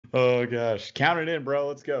Oh gosh, count it in, bro.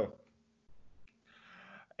 Let's go.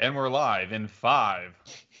 And we're live in 5,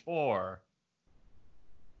 4.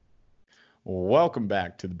 Welcome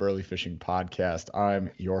back to the Burly Fishing Podcast.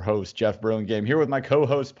 I'm your host, Jeff Burlingame, here with my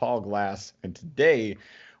co-host, Paul Glass. And today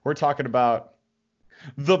we're talking about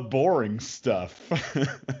the boring stuff.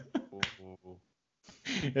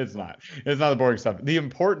 It's not the boring stuff. The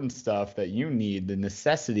important stuff that you need, the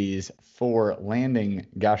necessities for landing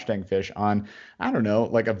gosh dang fish on, I don't know,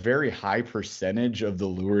 like a very high percentage of the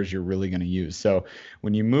lures you're really going to use. So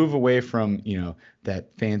when you move away from,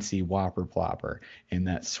 that fancy whopper plopper and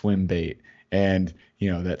that swim bait and,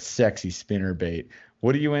 that sexy spinner bait,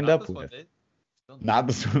 what do you end up with? Not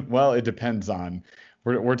the swim. Well, it depends on,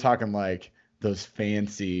 we're talking like those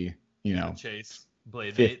fancy, Chase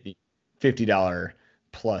blade bait. $50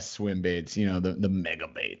 plus swim baits, the mega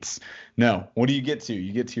baits. No, what do you get to?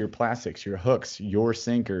 You get to your plastics, your hooks, your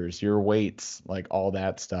sinkers, your weights, like all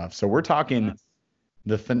that stuff. So we're talking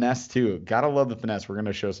the finesse too. Gotta love the finesse. We're going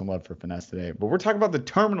to show some love for finesse today, but we're talking about the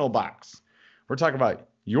terminal box. We're talking about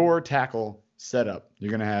your tackle setup.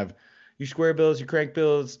 You're going to have your square bills, your crank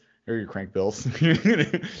bills, or your crank bills,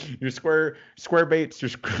 your square baits,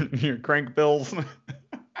 your crank bills.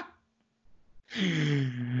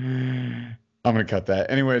 I'm going to cut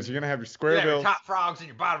that. Anyways, you're going to have your square bills. Your top frogs and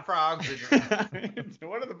your bottom frogs. And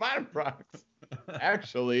what are the bottom frogs?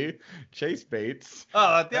 Actually, chase baits.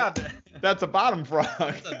 Oh, yeah. That's a bottom frog.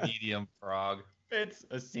 That's a medium frog. It's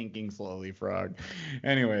a sinking slowly frog.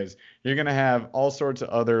 Anyways, you're going to have all sorts of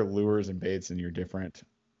other lures and baits in your different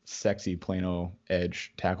sexy Plano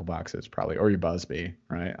edge tackle boxes, probably, or your Buzzbee,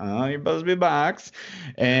 right? Your Buzzbee box.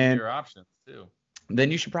 And your options, too.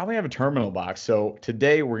 Then you should probably have a terminal box. So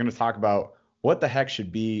today we're going to talk about what the heck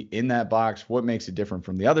should be in that box, what makes it different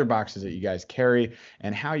from the other boxes that you guys carry,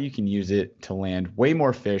 and how you can use it to land way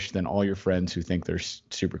more fish than all your friends who think they're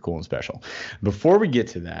super cool and special. Before we get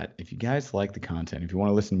to that, if you guys like the content, if you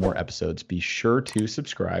want to listen to more episodes, be sure to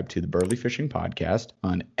subscribe to the Burly Fishing Podcast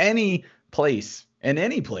on any place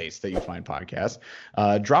that you find podcasts.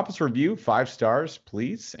 Drop us a review, 5 stars,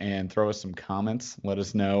 please, and throw us some comments. Let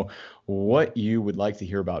us know what you would like to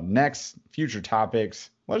hear about next, future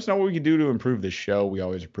topics. Let us know what we can do to improve this show. We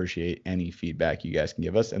always appreciate any feedback you guys can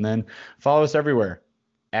give us. And then follow us everywhere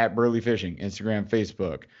at Burly Fishing, Instagram,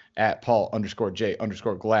 Facebook, at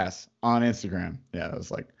Paul_J_Glass on Instagram. Yeah, that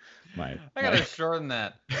was like I gotta shorten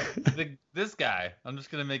that. This guy. I'm just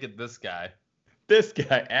gonna make it this guy. This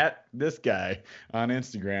guy on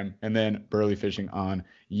Instagram, and then Burly Fishing on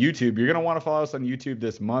YouTube. You're going to want to follow us on YouTube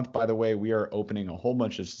this month. By the way, we are opening a whole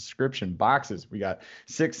bunch of subscription boxes. We got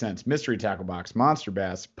 6 Cents, Mystery Tackle Box, Monster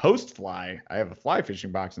Bass, Post Fly. I have a fly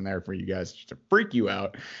fishing box in there for you guys just to freak you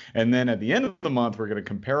out. And then at the end of the month, we're going to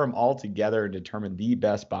compare them all together and determine the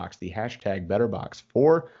best box, the hashtag better box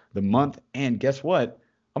for the month. And guess what?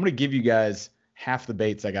 I'm going to give you guys half the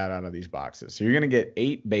baits I got out of these boxes. So you're going to get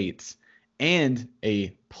 8 baits and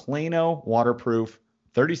a Plano waterproof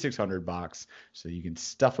 3600 box, so you can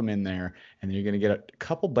stuff them in there, and then you're going to get a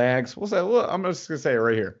couple bags. I'm just going to say it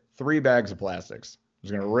right here, 3 bags of plastics. I'm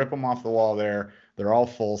just going to rip them off the wall there. They're all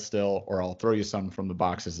full still, or I'll throw you some from the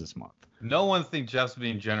boxes this month. No one thinks Jeff's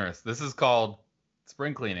being generous. This is called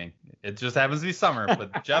spring cleaning. It just happens to be summer,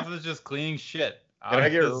 but Jeff is just cleaning shit out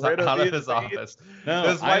of his office. No,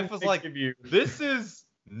 his wife was like, this is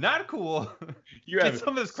not cool. Get some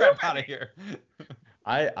of this crap out of here.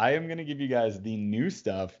 I am going to give you guys the new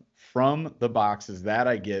stuff from the boxes that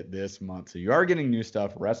I get this month. So you are getting new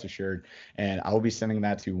stuff, rest assured, and I will be sending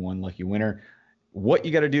that to one lucky winner. What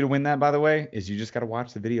you got to do to win that, by the way, is you just got to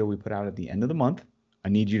watch the video we put out at the end of the month. I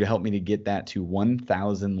need you to help me to get that to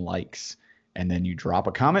 1,000 likes. And then you drop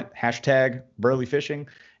a comment, hashtag BurlyFishing,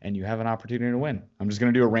 and you have an opportunity to win. I'm just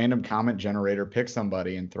going to do a random comment generator, pick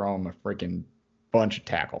somebody, and throw them a freaking bunch of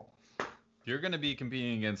tackle. You're going to be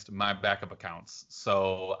competing against my backup accounts,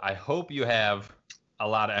 so I hope you have a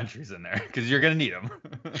lot of entries in there because you're going to need them.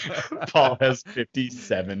 Paul has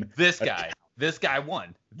 57. This guy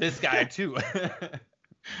won. This guy too.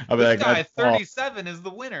 I'll be this guy 37 is the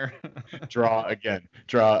winner. Draw again.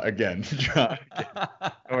 All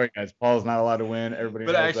right, guys. Paul's not allowed to win. Everybody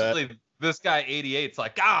knows actually, that. This guy 88's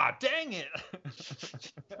like, ah, dang it.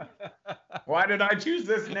 Why did I choose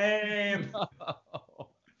this name?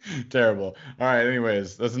 Terrible. All right,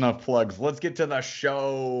 anyways, that's enough plugs. Let's get to the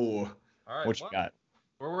show. All right. What you got?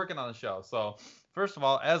 We're working on the show. So, first of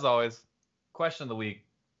all, as always, question of the week.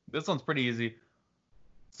 This one's pretty easy.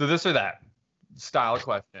 So, this or that style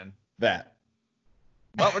question. That.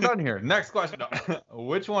 Well, we're done here. Next question.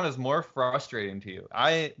 Which one is more frustrating to you?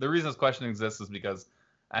 The reason this question exists is because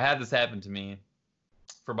I had this happen to me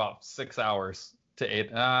for about 6 hours to 8.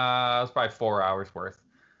 It was probably 4 hours worth.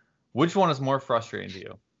 Which one is more frustrating to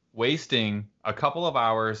you? Wasting a couple of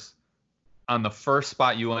hours on the first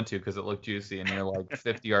spot you went to because it looked juicy and you're like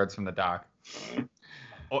 50 yards from the dock,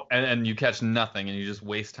 and you catch nothing and you just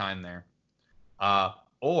waste time there.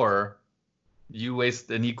 Or you waste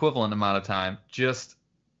an equivalent amount of time just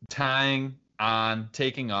tying on,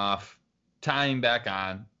 taking off, tying back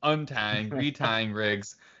on, untying, retying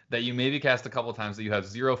rigs that you maybe cast a couple times that you have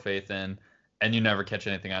zero faith in, and you never catch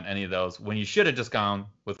anything on any of those when you should have just gone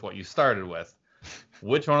with what you started with.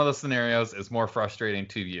 Which one of those scenarios is more frustrating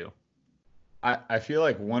to you? I feel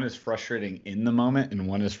like one is frustrating in the moment and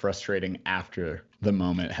one is frustrating after the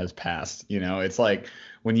moment has passed. You know, it's like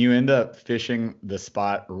when you end up fishing the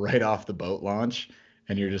spot right off the boat launch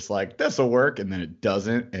and you're just like, this will work. And then it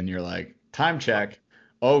doesn't. And you're like, time check.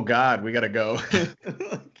 Oh, God, we got to go.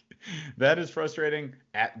 That is frustrating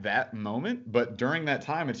at that moment. But during that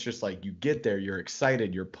time, it's just like you get there, you're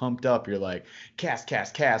excited, you're pumped up. You're like, cast,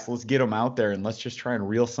 cast, cast. Let's get them out there and let's just try and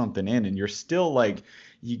reel something in. And you're still like,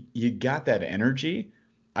 you got that energy.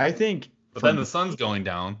 I think. But then the sun's going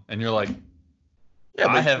down and you're like, yeah,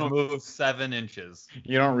 I have moved 7 inches.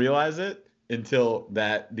 You don't realize it until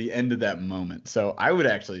the end of that moment. So I would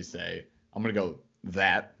actually say I'm going to go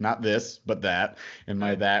that, not this, but that. And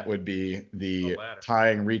my that would be the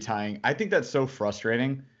tying, retying. I think that's so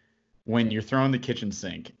frustrating when you're throwing the kitchen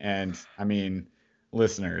sink. And I mean,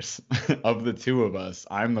 listeners, of the two of us,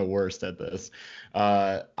 I'm the worst at this.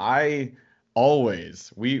 I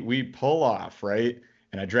always, we pull off, right?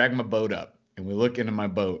 And I drag my boat up and we look into my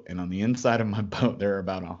boat, and on the inside of my boat, there are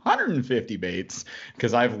about 150 baits,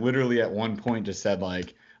 because I've literally at one point just said,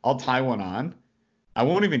 like, I'll tie one on. I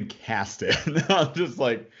won't even cast it. I'm just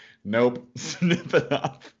like, nope, snip it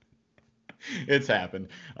off. It's happened.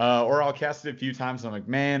 Or I'll cast it a few times and I'm like,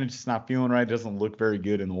 man, it's just not feeling right. It doesn't look very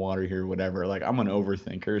good in the water here, whatever. Like, I'm an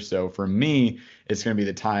overthinker. So for me, it's going to be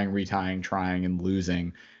the tying, retying, trying, and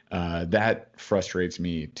losing. That frustrates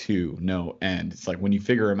me to no end. It's like when you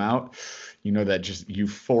figure them out, you know, that just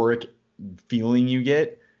euphoric feeling you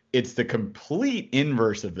get. It's the complete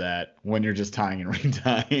inverse of that when you're just tying and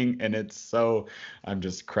retying, and it's so, I'm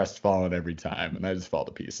just crestfallen every time, and I just fall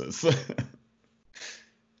to pieces.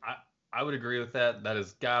 I would agree with that. That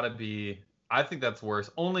has got to be, I think that's worse,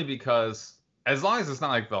 only because as long as it's not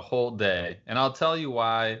like the whole day, and I'll tell you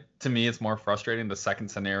why, to me, it's more frustrating, the second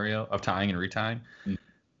scenario of tying and retying.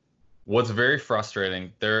 What's very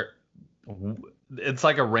frustrating, it's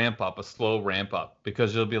like a ramp up, a slow ramp up,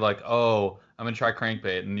 because you'll be like, oh, I'm going to try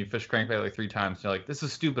crankbait, and you fish crankbait like 3 times. And you're like, this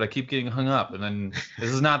is stupid. I keep getting hung up. And then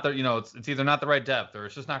this is not the, it's either not the right depth or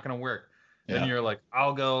it's just not going to work. Yeah. Then you're like,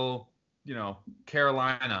 I'll go,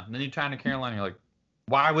 Carolina. And then you try to Carolina. You're like,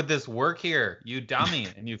 why would this work here? You dummy.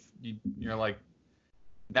 And you're like,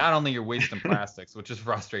 not only you're wasting plastics, which is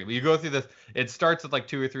frustrating, but you go through this, it starts at like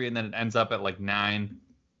 2 or 3 and then it ends up at like 9.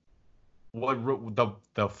 What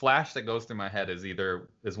the flash that goes through my head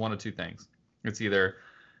is one of 2 things. It's either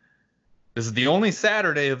this is the only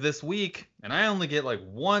Saturday of this week, and I only get like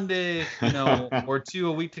 1 day, or 2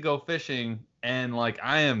 a week to go fishing, and like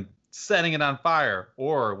I am setting it on fire.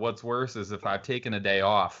 Or what's worse is if I've taken a day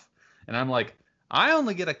off, and I'm like, I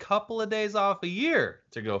only get a couple of days off a year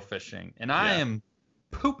to go fishing, and I am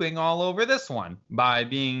pooping all over this one by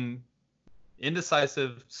being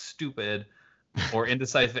indecisive, stupid, or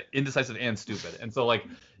indecisive and stupid. And so like,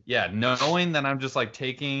 knowing that I'm just like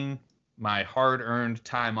taking my hard-earned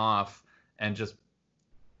time off and just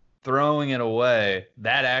throwing it away,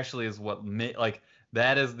 that actually is what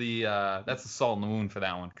that is that's the salt in the wound for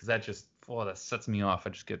that one, because that just that sets me off. I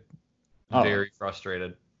just get very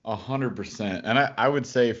frustrated. 100%. And I would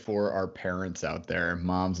say for our parents out there,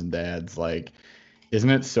 moms and dads, like, isn't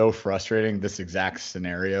it so frustrating, this exact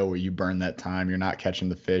scenario where you burn that time, you're not catching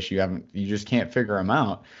the fish, you just can't figure them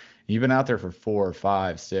out. You've been out there for 4,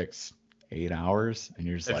 5, 6, 8 hours, and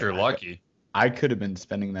you're just if you're lucky. I could have been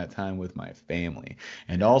spending that time with my family,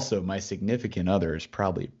 and also my significant other is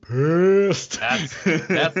probably pissed. That's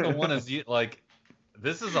the one. Is you like,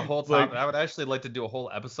 this is a whole topic. I would actually like to do a whole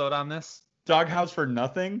episode on this. Doghouse for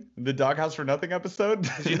nothing, the Doghouse for Nothing episode.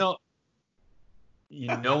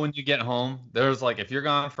 When you get home, there's like, if you're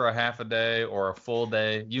gone for a half a day or a full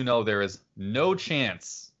day, there is no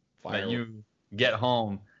chance that you get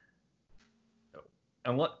home.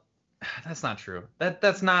 And that's not true.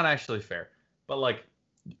 That's not actually fair. But like,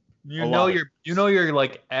 you're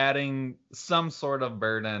like adding some sort of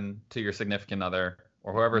burden to your significant other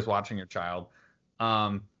or whoever's watching your child.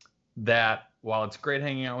 That while it's great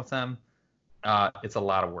hanging out with them, it's a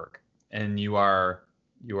lot of work, and you are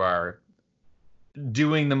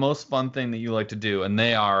doing the most fun thing that you like to do, and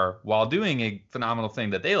they are, while doing a phenomenal thing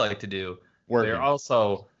that they like to do, they're Working.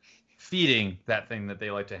 also feeding that thing that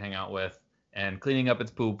they like to hang out with and cleaning up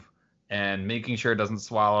its poop and making sure it doesn't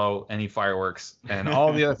swallow any fireworks and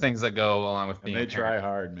all the other things that go along with And being a they parent. try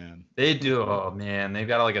hard, man. They do. Oh man, they've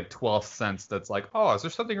got like a 12th sense that's like, oh, is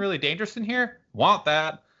there something really dangerous in here? Want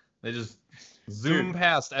that? They just zoom Dude,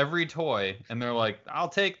 past every toy and they're like, I'll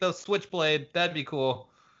take the switchblade. That'd be cool.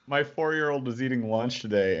 my 4-year-old was eating lunch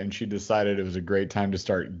today, and she decided it was a great time to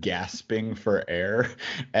start gasping for air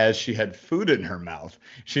as she had food in her mouth.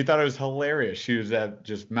 She thought it was hilarious. She was at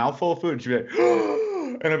just mouthful of food, and she'd be like,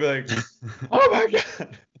 and I'd be like, oh my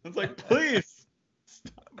God. It's like, please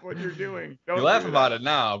stop what you're doing. Don't You laugh do about that. it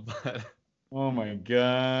now, but Oh my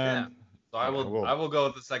yeah. God. So Yeah, I will go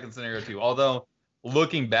with the second scenario too. Although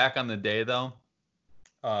looking back on the day though,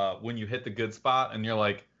 when you hit the good spot and you're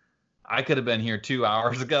like, I could have been here 2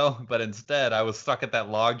 hours ago, but instead I was stuck at that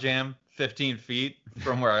log jam 15 feet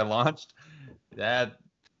from where I launched. That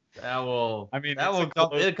I mean, that it's a will come.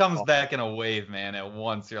 close It comes call. back in a wave, man. At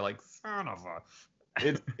once, you're like, son of a.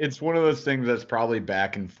 It's one of those things that's probably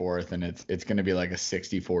back and forth, and it's going to be like a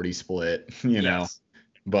 60-40 split, you know. Yes,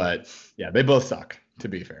 But yeah, they both suck, to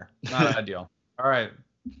be fair. not ideal. All right,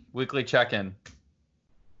 weekly check-in.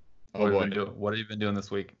 Oh boy. What have you been doing this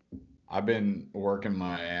week? I've been working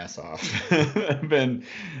my ass off.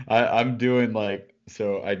 I'm doing like,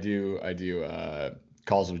 so I do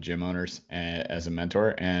calls with gym owners as a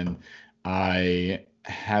mentor, and I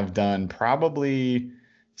have done probably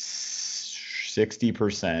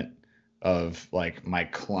 60% of like my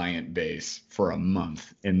client base for a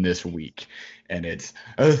month in this week. And it's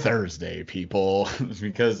a Thursday, people,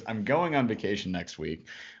 because I'm going on vacation next week,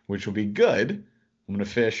 which will be good. I'm going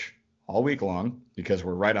to fish all week long because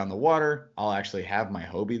we're right on the water. I'll actually have my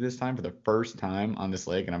Hobie this time for the first time on this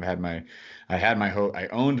lake, and I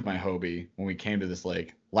owned my Hobie when we came to this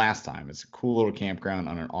lake last time. It's a cool little campground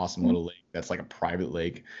on an awesome little lake that's like a private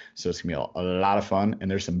lake, so it's gonna be a lot of fun.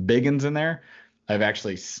 And there's some big ones in there. I've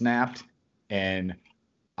actually snapped an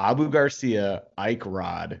Abu Garcia Ike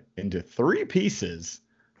rod into 3 pieces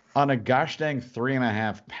on a gosh dang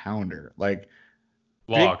 3.5 pounder. Like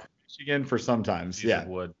big Log, Michigan for sometimes. piece Yeah. of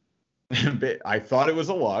wood. I thought it was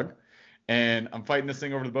a log, and I'm fighting this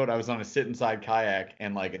thing over the boat. I was on a sit inside kayak,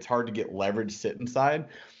 and like it's hard to get leverage sit inside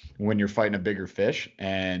when you're fighting a bigger fish,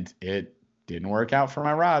 and it didn't work out for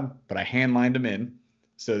my rod, but I hand lined him in.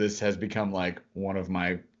 So this has become like one of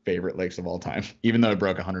my favorite lakes of all time, even though I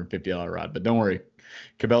broke a $150 rod. But don't worry,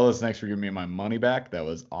 Cabela's thanks for giving me my money back. That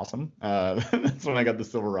was awesome. That's when I got the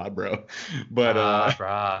silver rod, bro. But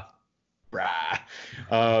Brah.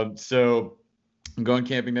 brah. So I'm going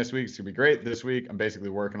camping this week. It's gonna be great. This week, I'm basically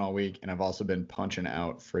working all week, and I've also been punching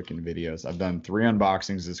out freaking videos. I've done 3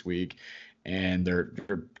 unboxings this week, and they're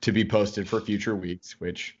to be posted for future weeks,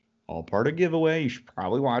 which all part of giveaway. You should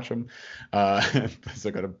probably watch them.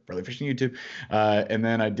 So go to BurlyFishing YouTube. And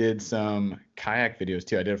then I did some kayak videos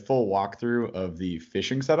too. I did a full walkthrough of the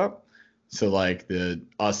fishing setup. So like the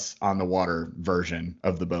us on the water version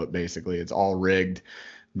of the boat, basically. It's all rigged.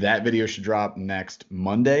 That video should drop next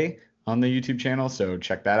Monday on the YouTube channel. So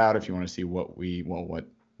check that out if you want to see what we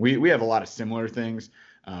have a lot of similar things,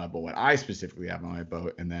 but what I specifically have on my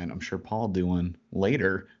boat, and then I'm sure Paul will do one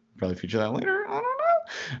later. Probably feature that later. I don't know.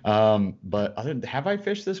 But have I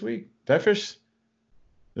fished this week? Did I fish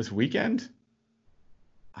this weekend?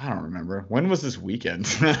 I don't remember. When was this weekend?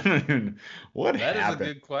 What That is a happened?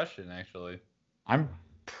 good question, actually. I'm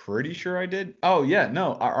pretty sure I did. Oh yeah,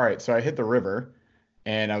 no. All right. So I hit the river,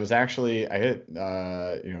 and I hit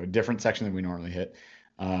a different section than we normally hit,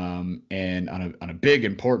 and on a big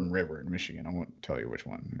important river in Michigan. I won't tell you which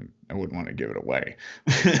one. I wouldn't want to give it away.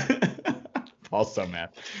 Paul's so mad.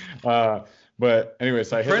 But anyway,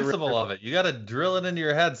 so The I hit the principle river. of it, you got to drill it into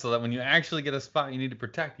your head so that when you actually get a spot you need to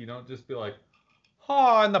protect, you don't just be like,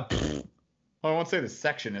 oh, and the. Well, I won't say the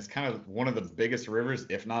section. It's kind of one of the biggest rivers,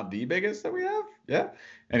 if not the biggest that we have. Yeah.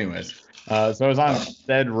 Anyways, so I was on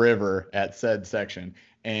said river at said section,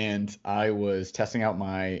 and I was testing out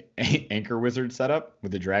my anchor wizard setup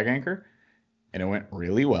with the drag anchor, and it went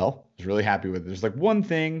really well. I was really happy with it. There's like one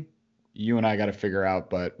thing you and I got to figure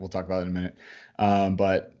out, but we'll talk about it in a minute.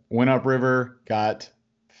 But went upriver, got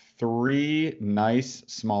 3 nice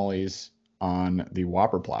smallies on the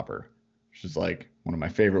whopper plopper, which is like one of my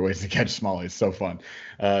favorite ways to catch smallies. So fun.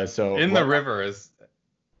 So In the river is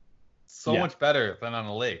so yeah. much better than on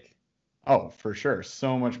a lake. Oh, for sure.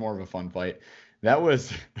 So much more of a fun fight. That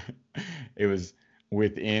was, it was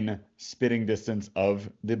within spitting distance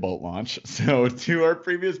of the boat launch. So to our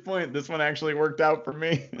previous point, this one actually worked out for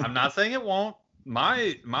me. I'm not saying it won't.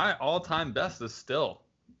 My all-time best is still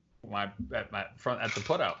my front at the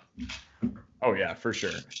putout. Oh yeah, for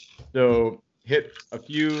sure. So hit a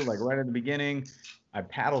few like right at the beginning. I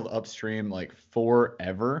paddled upstream like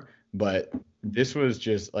forever, but this was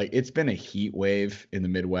just like it's been a heat wave in the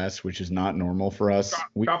Midwest, which is not normal for us.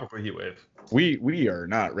 Tropical heat wave. We are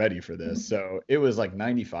not ready for this. So it was like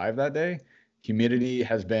 95 that day. Humidity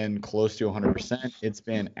has been close to 100%. It's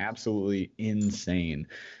been absolutely insane.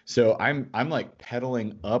 So I'm like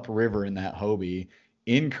pedaling upriver in that Hobie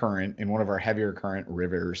in current in one of our heavier current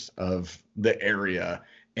rivers of the area,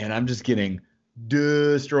 and I'm just getting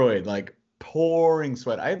destroyed, like pouring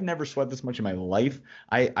sweat. I've never sweat this much in my life.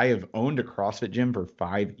 I have owned a CrossFit gym for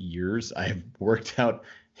 5 years. I have worked out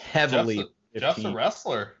heavily. Jeff's a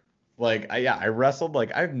wrestler. Like I wrestled.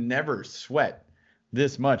 Like I've never sweat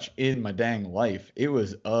this much in my dang life. It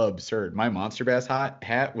was absurd. My Monster Bass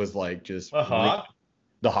hat was like just the hot.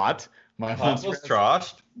 My hot was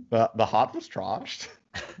trashed. The hot was trashed.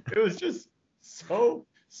 It was just so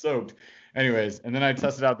soaked. Anyways, and then I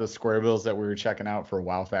tested out the square bills that we were checking out for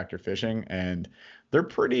Wow Factor fishing, and they're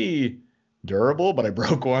pretty durable, but I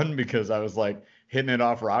broke one because I was like hitting it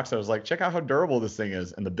off rocks. I was like, check out how durable this thing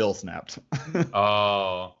is, and the bill snapped.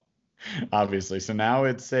 Oh. Obviously. So now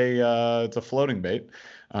it's a floating bait.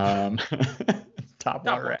 Top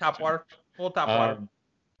water. Full top water.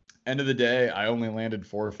 End of the day, I only landed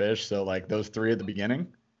 4 fish. So like those 3 at the beginning,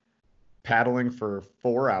 paddling for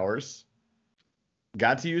 4 hours.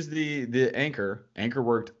 Got to use the anchor. Anchor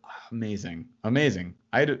worked amazing.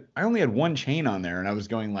 I only had 1 chain on there, and I was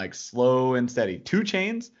going like slow and steady. 2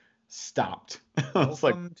 chains, stopped.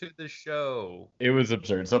 Welcome to the show. It was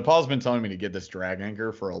absurd. So Paul's been telling me to get this drag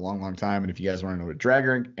anchor for a long time. And if you guys want to know what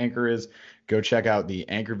drag anchor is, go check out the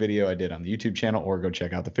anchor video I did on the YouTube channel, or go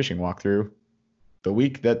check out the fishing walkthrough the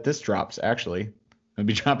week that this drops. Actually, I'll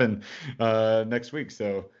be dropping next week.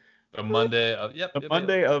 So the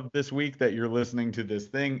Monday of this week that you're listening to this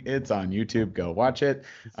thing, it's on YouTube. Go watch it.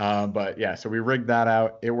 But yeah, so we rigged that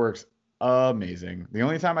out. It works amazing. The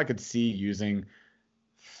only time I could see using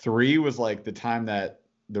 3 was like the time that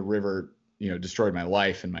the river, destroyed my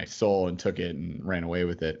life and my soul and took it and ran away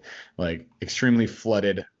with it. Like extremely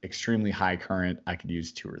flooded, extremely high current. I could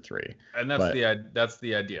use 2 or 3. And that's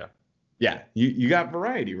the idea. Yeah, you got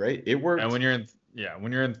variety, right? It works. And when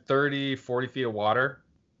you're in 30, 40 feet of water,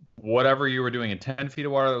 whatever you were doing in 10 feet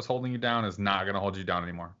of water that was holding you down is not going to hold you down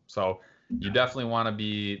anymore. So you definitely want to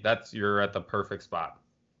you're at the perfect spot.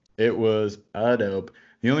 It was a dope.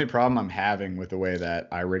 The only problem I'm having with the way that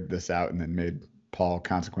I rigged this out and then made Paul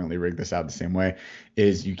consequently rig this out the same way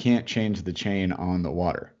is you can't change the chain on the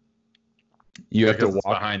water. You have to walk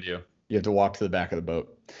behind you. You have to walk to the back of the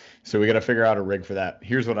boat. So we got to figure out a rig for that.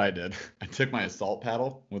 Here's what I did. I took my assault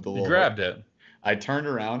paddle with the little. You grabbed it. I turned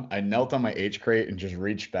around. I knelt on my H crate and just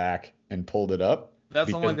reached back and pulled it up.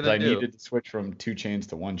 That's all I'm gonna do. I needed to switch from 2 chains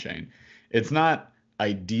to 1 chain. It's not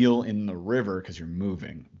ideal in the river because you're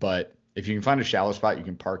moving, but if you can find a shallow spot, you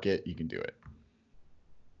can park it. You can do it.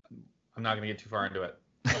 I'm not gonna get too far into it.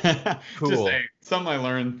 Cool. Just saying, something I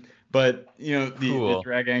learned. But the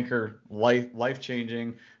drag anchor, life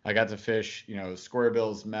changing. I got to fish, square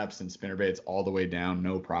bills, meps, and spinnerbaits all the way down,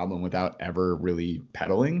 no problem, without ever really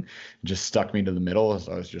pedaling. Just stuck me to the middle,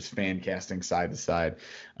 so I was just fan casting side to side.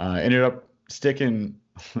 Ended up sticking.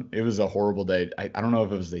 It was a horrible day. I don't know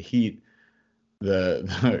if it was the heat,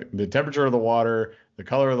 the temperature of the water, the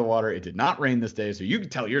color of the water. It did not rain this day, so you can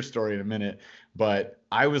tell your story in a minute. But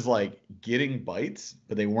I was like getting bites,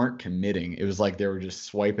 but they weren't committing. It was like they were just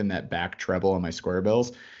swiping that back treble on my square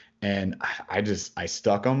bills. And I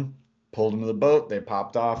stuck them, pulled them to the boat. They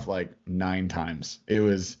popped off like 9 times. It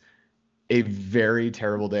was a very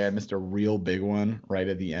terrible day. I missed a real big one right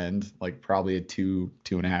at the end, like probably a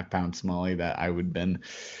 2.5 pound smallie that it would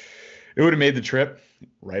have made the trip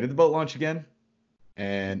right at the boat launch again.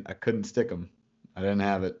 And I couldn't stick them. I didn't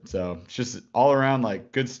have it. So it's just all around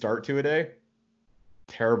like good start to a day.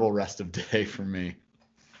 Terrible rest of day for me.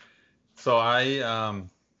 So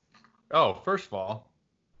first of all,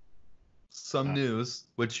 some news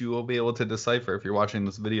which you will be able to decipher if you're watching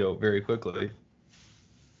this video very quickly.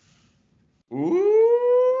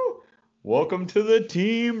 Ooh, welcome to the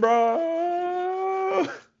team, bro.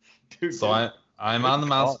 Dude, so I'm on the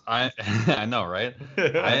Monster. I know, right?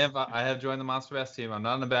 I have joined the Monster Bass team. I'm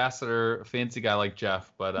not an ambassador, fancy guy like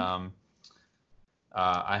Jeff, but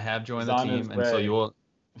I have joined the team, and so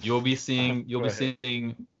you'll be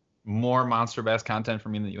seeing more Monster Bass content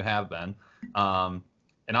from me than you have been. And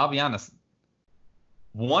I'll be honest,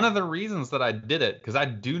 one of the reasons that I did it, because I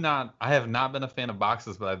have not been a fan of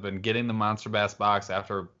boxes, but I've been getting the Monster Bass box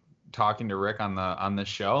after talking to Rick on this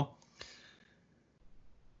show.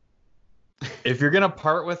 If you're gonna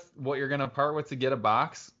part with what you're gonna part with to get a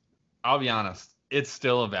box, I'll be honest, it's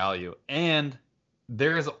still a value. And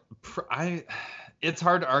there's I it's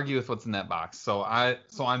hard to argue with what's in that box. So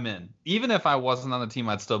I'm in. Even if I wasn't on the team,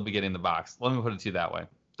 I'd still be getting the box. Let me put it to you that way.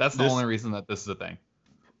 That's the This only reason that this is a thing.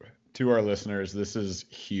 to our listeners, this is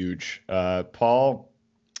huge. Paul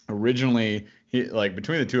originally, like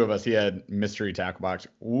between the two of us, he had mystery tackle box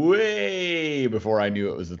way before I knew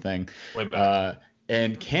it was a thing. Way back.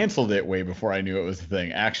 And canceled it way before I knew it was a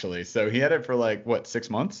thing, actually. So he had it for like what, 6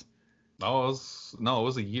 months? No, it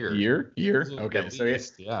was a year. Year? It was Okay, at so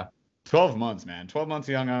least, yeah. 12 months, man. 12 months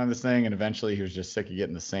he hung on to this thing, and eventually he was just sick of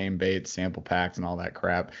getting the same bait, sample packs, and all that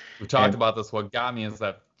crap. We talked And about this. What got me is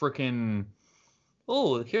that freaking.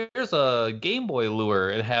 Oh, here's a Game Boy lure.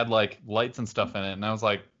 It had like lights and stuff in it, and I was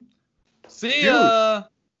like, "See ya,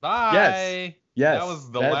 bye." Yes, That was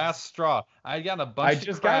the last straw. I got a bunch. I of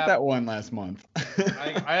just crap. got that one last month.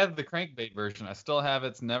 I have the crankbait version. I still have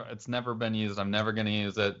it. It's never been used. I'm never gonna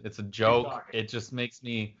use it. It's a joke. It just makes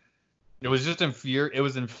me. It was just It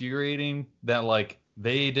was infuriating that like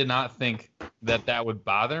they did not think that would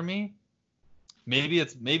bother me.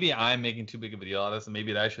 Maybe I'm making too big of a deal out of this, and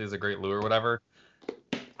maybe it actually is a great lure or whatever.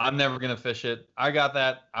 I'm never gonna fish it. I got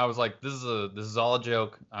that. I was like, this is all a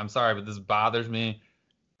joke. I'm sorry, but this bothers me.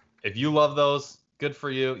 If you love those, good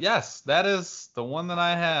for you. Yes, that is the one that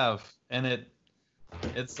I have, and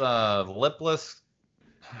it's lipless.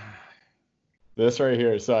 This right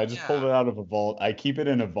here. So I just Yeah. pulled it out of a vault. I keep it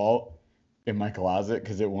in a vault in my closet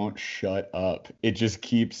because it won't shut up. It just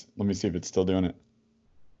keeps. Let me see if it's still doing it.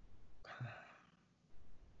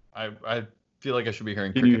 I feel like I should be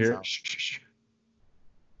hearing Can you cricket hear it? sounds. Shh, shh, shh.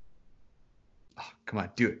 Oh, come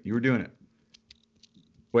on, do it. You were doing it.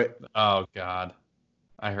 Wait. Oh God,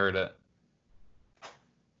 I heard it.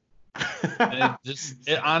 And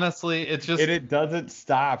honestly, it's just. And it doesn't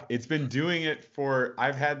stop. It's been doing it for.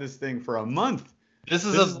 I've had this thing for a month. This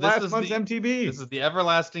is last month's MTB. This is the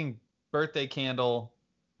everlasting birthday candle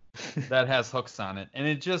that has hooks on it, and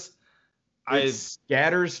it just. It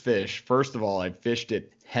scatters fish. First of all, I fished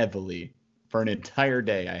it heavily for an entire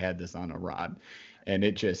day. I had this on a rod, and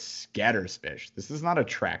it just scatters fish. This is not a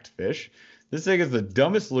tracked fish. This thing is the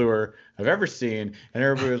dumbest lure I've ever seen, and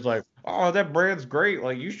everybody was like, "Oh, that brand's great.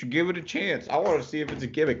 Like, you should give it a chance. I want to see if it's a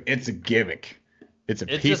gimmick." It's a gimmick. It's a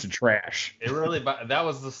piece of trash. It really. That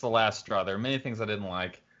was just the last straw. There are many things I didn't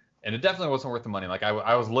like, and it definitely wasn't worth the money. Like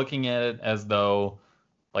I was looking at it as though,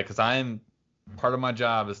 like, because part of my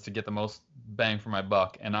job is to get the most bang for my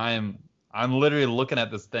buck, and I'm literally looking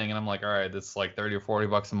at this thing, and I'm like, all right, this is like $30 or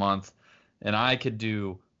 $40 a month, and I could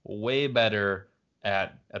do way better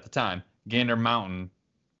at the time Gander Mountain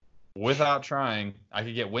without trying. I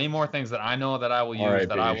could get way more things that I know that I will use, R.I.P.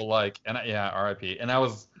 that I will like, and RIP. And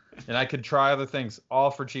I could try other things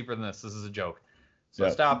all for cheaper than this. This is a joke. So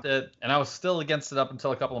Yep. I stopped it, and I was still against it up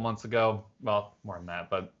until a couple of months ago. Well, more than that,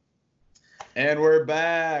 but. And we're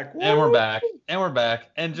back. And we're back.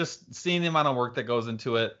 And just seeing the amount of work that goes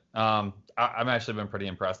into it, I've actually been pretty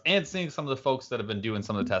impressed. And seeing some of the folks that have been doing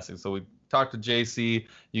some of the testing. So we talked to JC.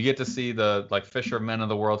 You get to see the like fishermen of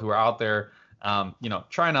the world who are out there,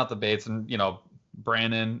 trying out the baits, and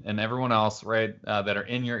Brandon and everyone else, right, that are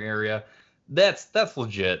in your area. That's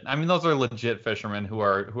legit. I mean, those are legit fishermen who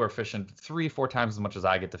are fishing 3-4 times as much as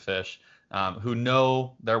I get to fish, who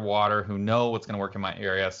know their water, who know what's going to work in my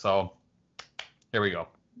area. So. Here we go.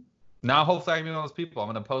 Now, hopefully, I can be one of those people.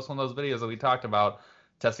 I'm going to post one of those videos that we talked about,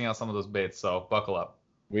 testing out some of those baits. So buckle up.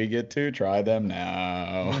 We get to try them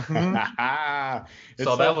now. Mm-hmm.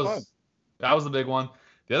 So that was the big one.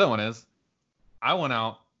 The other one is, I went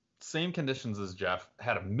out, same conditions as Jeff,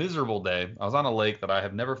 had a miserable day. I was on a lake that I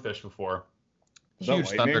have never fished before. Huge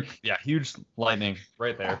thunder. Yeah, huge lightning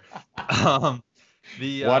right there. Watch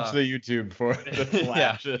the YouTube for the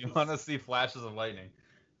flashes. Yeah, you want to see flashes of lightning.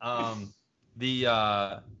 Can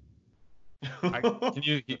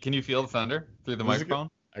you feel the thunder through the microphone?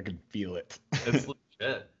 I can feel it. It's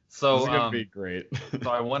legit. So this is gonna be great. So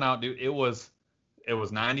I went out, dude. It was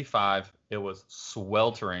 95. It was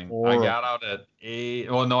sweltering. Or, I got out at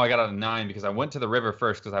 8. Well, no, I got out at 9 because I went to the river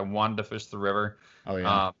first because I wanted to fish the river. Oh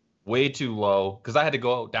yeah. Way too low because I had to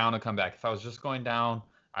go down and come back. If I was just going down,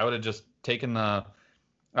 I would have just taken the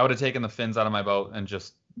fins out of my boat and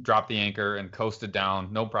just dropped the anchor and coasted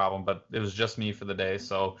down, no problem. But it was just me for the day,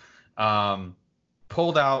 so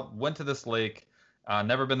pulled out, went to this lake.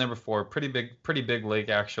 Never been there before. Pretty big lake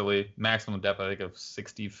actually. Maximum depth I think of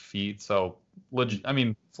 60 feet. So legit. I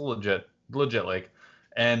mean, it's a legit lake.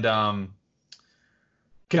 And God,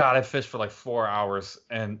 I fished for like 4 hours,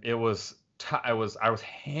 and it was I was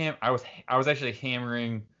actually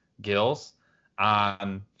hammering gills.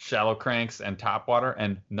 on shallow cranks and top water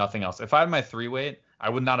and nothing else. If I had my 3-weight, I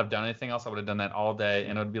would not have done anything else. I would have done that all day,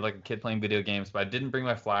 and it would be like a kid playing video games. But I didn't bring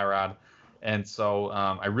my fly rod, and so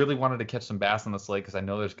I really wanted to catch some bass in this lake because I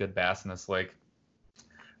know there's good bass in this lake.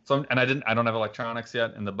 So I don't have electronics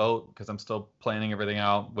yet in the boat because I'm still planning everything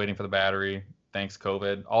out, waiting for the battery. Thanks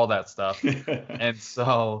COVID, all that stuff. And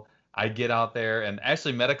so I get out there and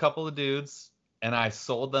actually met a couple of dudes, and I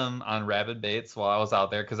sold them on rabid baits while I was out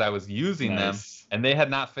there because I was using them, and they had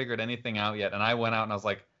not figured anything out yet. And I went out and I was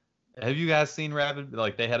like, "Have you guys seen rabid?"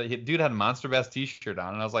 Like dude had a Monster Bass T-shirt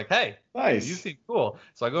on, and I was like, "Hey, nice, you seem cool."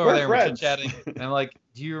 So I go over there and we're chit-chatting, and I'm like,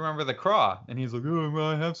 "Do you remember the craw?" And he's like, "Oh, well,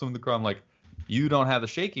 I have some of the craw." I'm like, "You don't have the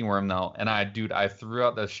shaky worm though." And I threw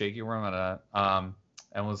out the shaky worm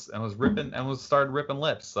and started ripping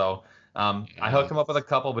lips. So I hooked him up with a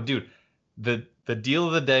couple, but dude, the deal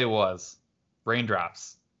of the day was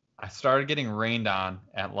raindrops. I started getting rained on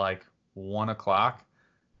at like 1 o'clock.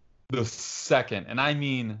 The second, and I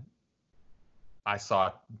mean, I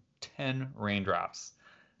saw 10 raindrops.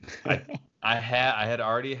 I had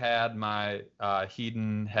already had my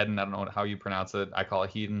Hedon, I don't know how you pronounce it. I call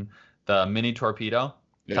it Hedon, the mini torpedo,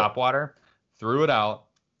 top water. Threw it out,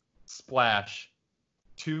 splash,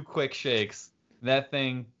 2 quick shakes. That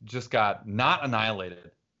thing just got not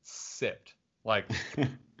annihilated, sipped. Like,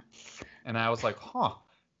 and I was like, huh.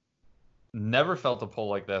 Never felt a pull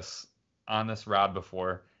like this on this rod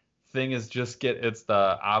before. Thing is it's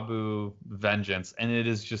the Abu Vengeance, and it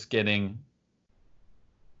is just getting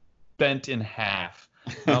bent in half.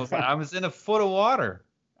 I was in a foot of water.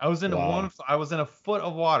 I was in a foot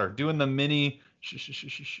of water doing the mini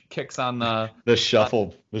kicks on the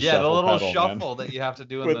shuffle. The little pedal, shuffle that you have to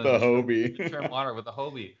do in with the Hobie. Trim water with the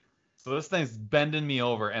Hobie. So this thing's bending me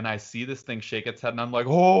over, and I see this thing shake its head, and I'm like,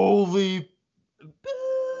 holy,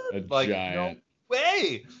 like, giant. No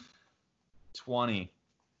way. 20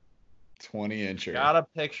 incher. Got a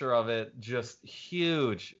picture of it. Just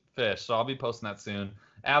huge fish. So I'll be posting that soon.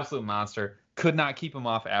 Absolute monster. Could not keep him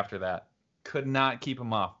off after that. Could not keep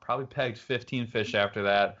him off. Probably pegged 15 fish after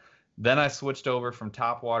that. Then I switched over from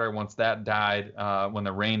top water once that died, when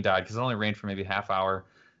the rain died, because it only rained for maybe half hour.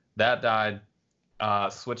 That died.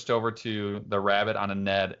 Switched over to the rabbit on a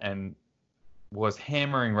Ned and was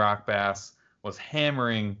hammering rock bass, was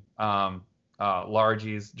hammering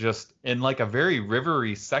largies, just in like a very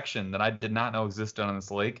rivery section that I did not know existed on this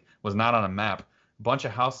lake, was not on a map. Bunch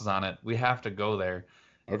of houses on it. We have to go there.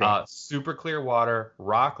 Okay. Super clear water,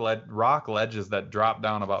 rock ledges that drop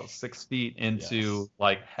down about 6 feet into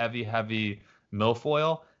like heavy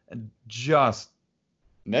milfoil, and just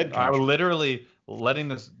Ned. I was literally letting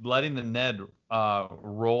the Ned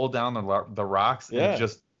roll down the rocks and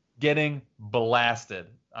just getting blasted.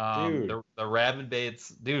 The rabid baits,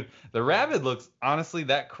 dude. The rabid looks, honestly,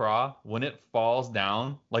 that craw, when it falls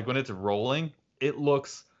down, like when it's rolling, it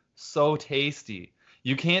looks so tasty.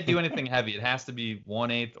 You can't do anything heavy. It has to be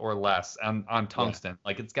 1/8 or less on tungsten.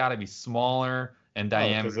 Like, it's got to be smaller in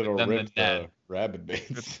diameter than the Ned. Rabid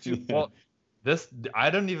baits. Well, I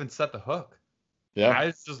didn't even set the hook. Yeah. I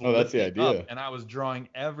was just that's the idea. Up, and I was drawing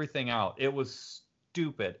everything out. It was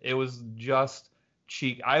stupid. It was just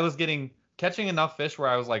cheek. I was catching enough fish where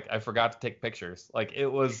I was like, I forgot to take pictures. Like, it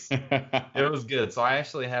was good. So I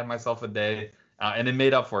actually had myself a day, and it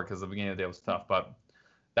made up for it because the beginning of the day was tough. But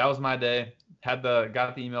that was my day. Got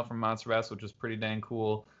the email from Monster Bass, which was pretty dang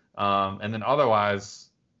cool. And then otherwise,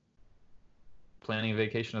 planning a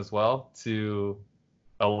vacation as well to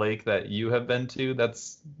a lake that you have been to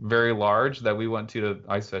that's very large that we went to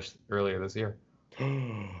ice fish earlier this year.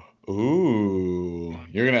 Ooh,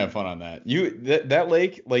 you're gonna have fun on that. That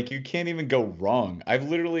lake, like, you can't even go wrong. I've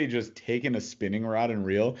literally just taken a spinning rod and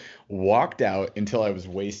reel, walked out until I was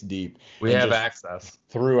waist deep. We have access.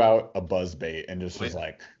 Threw out a buzz bait and just was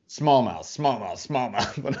like,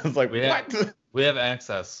 smallmouth. And I was like, what? We have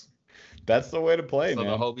access. That's the way to play, man.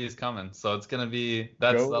 So the Hobie is coming. So it's gonna be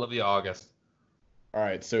that'll be August. All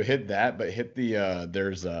right, so hit that, but hit the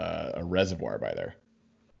there's a reservoir by there.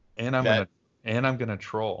 And I'm gonna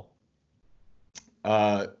troll.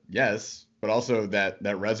 Yes, but also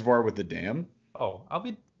that reservoir with the dam. Oh,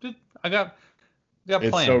 I got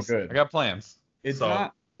plans. It's so good. I got plans. It's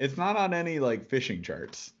not on any like fishing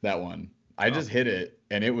charts, that one. I just hit it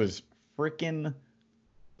and it was freaking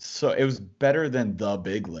it was better than the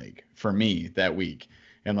big lake for me that week.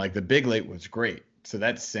 And like the big lake was great. So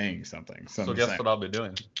that's saying something. So guess what I'll be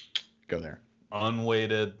doing? Go there.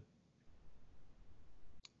 Unweighted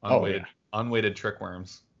trick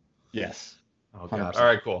worms. Yes. Oh god. 100%. All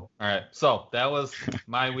right, cool. All right. So that was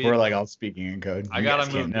my week. We're like all speaking in code. I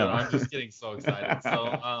gotta move. I'm just getting so excited.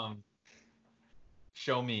 So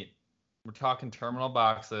show meat. We're talking terminal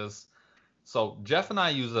boxes. So Jeff and I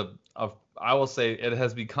use I will say it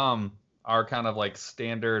has become our kind of like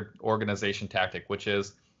standard organization tactic, which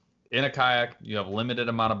is in a kayak, you have limited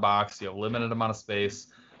amount of box, you have limited amount of space.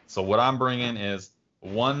 So what I'm bringing is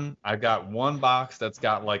I've got one box that's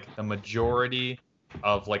got like the majority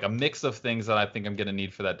of like a mix of things that I think I'm gonna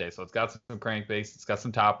need for that day. So it's got some crankbaits, it's got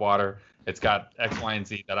some top water, it's got X, Y, and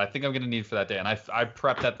Z that I think I'm gonna need for that day. And I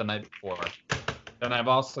prepped that the night before. Then I've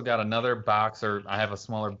also got another box, or I have a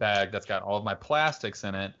smaller bag that's got all of my plastics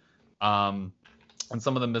in it, and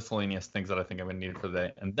some of the miscellaneous things that I think I'm gonna need for the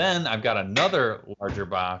day. And then I've got another larger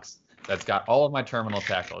box that's got all of my terminal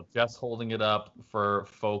tackle. Just holding it up for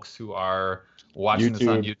folks who are watching this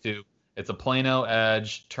on YouTube. It's a Plano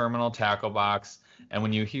Edge terminal tackle box. And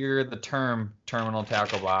when you hear the term terminal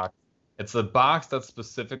tackle box, it's a box that's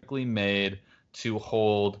specifically made to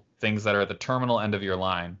hold things that are at the terminal end of your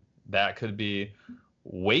line. That could be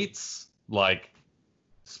weights like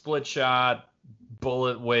split shot,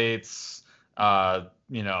 bullet weights,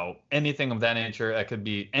 anything of that nature. That could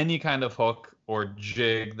be any kind of hook or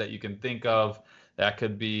jig that you can think of. That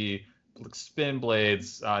could be spin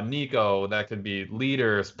blades, Nico. That could be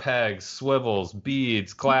leaders, pegs, swivels,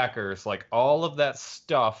 beads, clackers, like all of that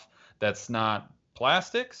stuff that's not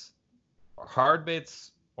plastics or hard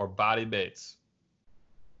baits or body baits. Is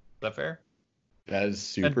that fair? That is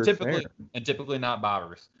super fair. And typically not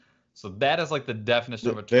bobbers. So that is like the definition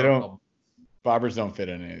of a terminal. Bobbers don't fit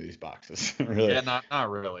in any of these boxes, really. Yeah,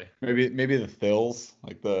 not really. Maybe the thills,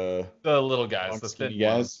 like the little guys, the thin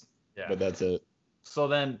guys. Yeah. But that's it. So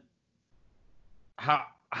then,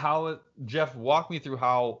 how Jeff, walk me through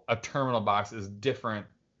how a terminal box is different.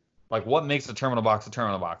 Like, what makes a terminal box a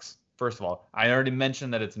terminal box? First of all, I already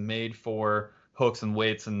mentioned that it's made for hooks and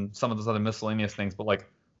weights and some of those other miscellaneous things, but like,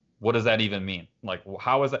 what does that even mean? Like,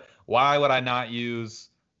 how is that? Why would I not use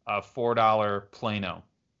a $4 Plano,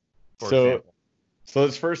 for example? So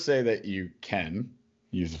let's first say that you can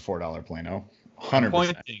use a $4 Plano.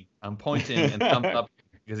 100%. I'm pointing and thumbs up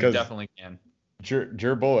because you definitely can.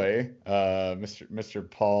 Your boy, Mr.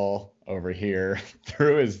 Paul over here,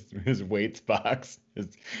 threw his weights box, his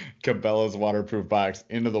Cabela's waterproof box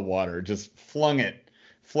into the water, just flung it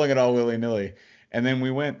all willy-nilly. And then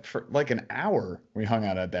we went for like an hour. We hung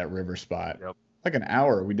out at that river spot. Yep. Like an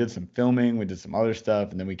hour. We did some filming. We did some other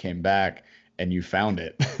stuff. And then we came back and you found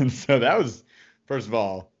it. And so that was, first of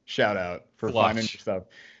all, shout out for finding your stuff.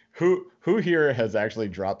 Who here has actually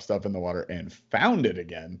dropped stuff in the water and found it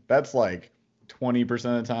again? That's like 20%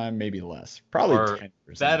 of the time, maybe less. Probably or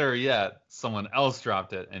 10%. Better yet, someone else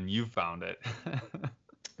dropped it and you found it.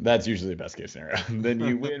 That's usually the best case scenario. Then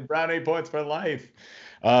you win brownie points for life.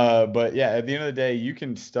 But yeah, at the end of the day, you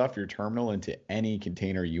can stuff your terminal into any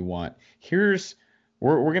container you want. We're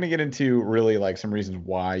going to get into really like some reasons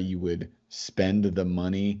why you would spend the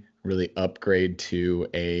money, really upgrade to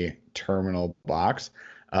a terminal box.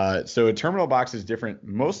 So a terminal box is different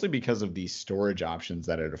mostly because of the storage options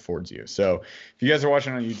that it affords you. So if you guys are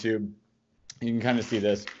watching on YouTube, you can kind of see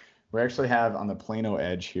this. We actually have on the Plano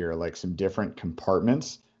Edge here, like some different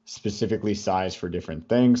compartments specifically sized for different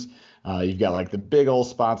things. You've got like the big old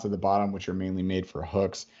spots at the bottom, which are mainly made for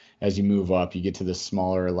hooks. As you move up, you get to the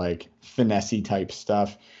smaller, like finesse type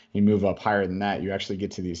stuff. You move up higher than that, you actually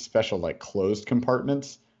get to these special like closed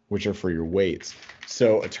compartments, which are for your weights.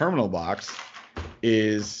 So a terminal box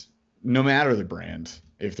is, no matter the brand,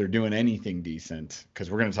 if they're doing anything decent,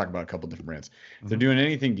 because we're going to talk about a couple different brands, if they're doing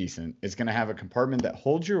anything decent, it's going to have a compartment that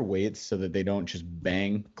holds your weights so that they don't just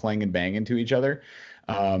clang and bang into each other.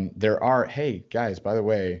 Hey guys, by the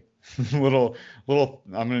way, little,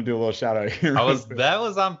 I'm going to do a little shout out here. That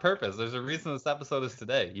was on purpose. There's a reason this episode is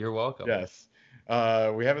today. You're welcome. Yes.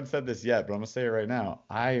 We haven't said this yet, but I'm going to say it right now.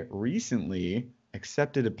 I recently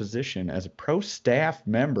accepted a position as a pro staff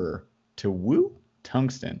member to Woo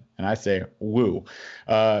Tungsten. And I say Woo.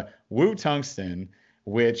 Woo Tungsten,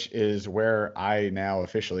 which is where I now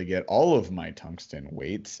officially get all of my tungsten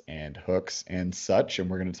weights and hooks and such. And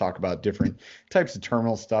we're going to talk about different types of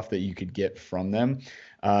terminal stuff that you could get from them.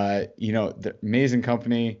 The amazing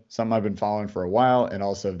company, something I've been following for a while. And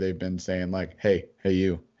also they've been saying like, hey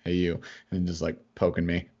you, and just like poking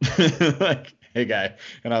me like, hey guy.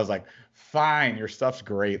 And I was like, fine, your stuff's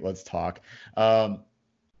great. Let's talk.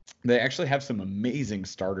 They actually have some amazing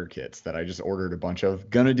starter kits that I just ordered a bunch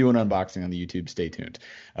of. Gonna do an unboxing on the YouTube. Stay tuned.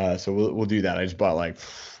 So we'll do that. I just bought like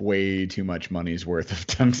way too much money's worth of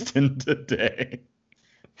tungsten today.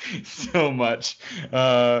 So much.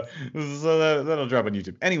 So that'll drop on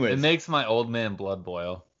YouTube. Anyways, it makes my old man blood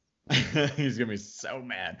boil. He's gonna be so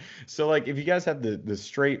mad. So like, if you guys have the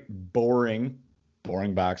straight boring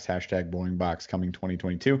Boring box, hashtag boring box coming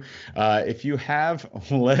 2022. If you have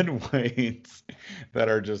lead weights that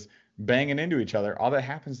are just banging into each other, all that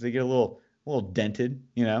happens is they get a little dented,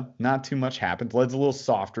 not too much happens. Lead's a little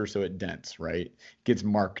softer, so it dents, right? Gets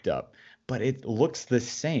marked up. But it looks the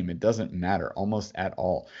same. It doesn't matter almost at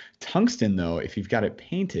all. Tungsten, though, if you've got it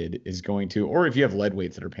painted, is going to, or if you have lead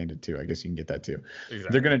weights that are painted too, I guess you can get that too. Exactly.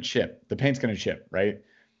 They're going to chip. The paint's going to chip, right?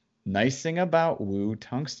 Nice thing about Woo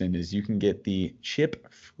Tungsten is you can get the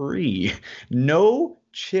chip-free, no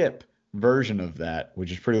chip version of that,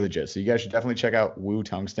 which is pretty legit. So you guys should definitely check out Woo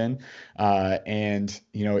Tungsten. And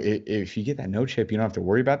if you get that no chip, you don't have to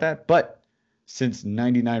worry about that. But since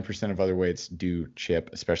 99% of other weights do chip,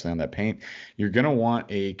 especially on that paint, you're going to want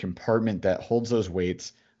a compartment that holds those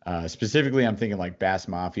weights. Specifically, I'm thinking like Bass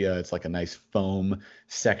Mafia. It's like a nice foam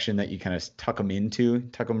section that you kind of tuck them,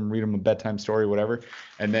 read them a bedtime story, whatever.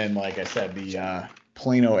 And then, like I said, the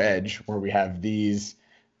Plano Edge, where we have these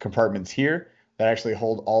compartments here that actually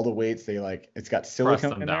hold all the weights. It's got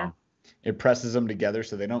silicone in there. It presses them together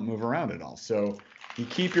so they don't move around at all. So you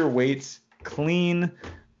keep your weights clean.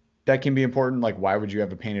 That can be important. Like, why would you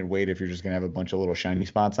have a painted weight if you're just going to have a bunch of little shiny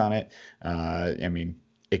spots on it? I mean,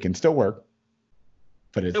 it can still work,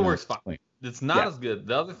 but it works fine. It's not as good.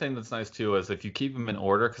 The other thing that's nice too is if you keep them in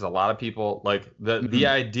order, because a lot of people like the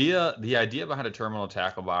idea behind a terminal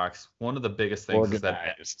tackle box. One of the biggest things is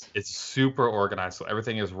that it's super organized, so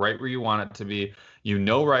everything is right where you want it to be. You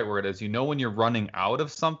know right where it is. You know when you're running out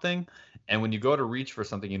of something. And when you go to reach for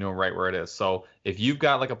something, you know right where it is. So if you've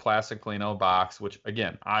got like a plastic Plano box, which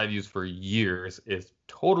again, I've used for years, is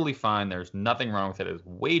totally fine. There's nothing wrong with it. It's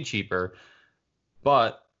way cheaper.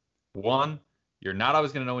 But one, you're not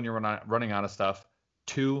always going to know when you're running out of stuff.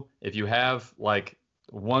 Two, if you have like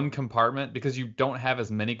one compartment, because you don't have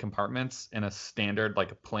as many compartments in a standard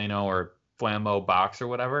like a Plano or Flambeau box or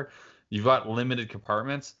whatever, you've got limited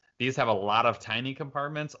compartments. These have a lot of tiny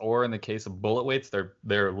compartments, or in the case of bullet weights,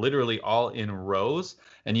 they're literally all in rows,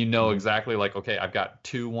 and you know exactly like, okay, I've got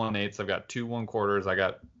 2 1/8, I've got 2 1/4, I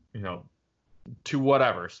got 2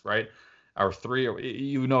 whatevers, right? Or 3, or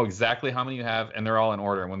you know exactly how many you have, and they're all in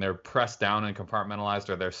order. When they're pressed down and compartmentalized,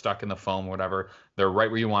 or they're stuck in the foam, whatever, they're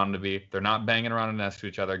right where you want them to be. They're not banging around next to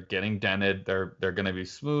each other, getting dented. They're going to be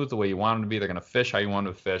smooth the way you want them to be. They're going to fish how you want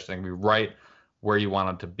them to fish. They're going to be right where you want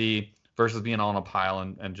them to be, versus being all in a pile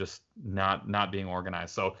and just not being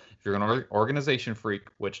organized. So if you're an organization freak,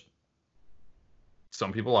 which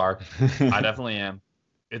some people are, I definitely am,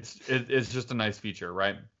 it's just a nice feature,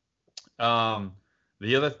 right?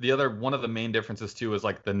 The other one of the main differences too is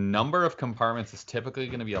like the number of compartments is typically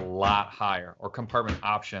going to be a lot higher, or compartment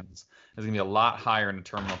options is going to be a lot higher in a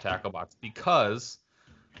terminal tackle box, because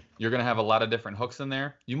you're going to have a lot of different hooks in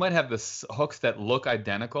there. You might have the hooks that look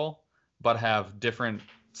identical but have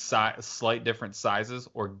slight different sizes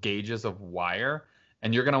or gauges of wire,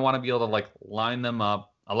 and you're going to want to be able to like line them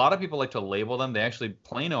up. A lot of people like to label them.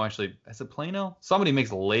 Plano is it Plano? Somebody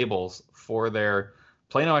makes labels for their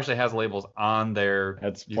Plano, actually has labels on their.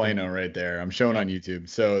 That's Plano right there. I'm showing on YouTube.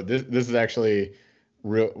 So this is actually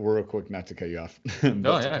real quick, not to cut you off.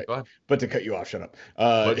 Go ahead. But to cut you off, shut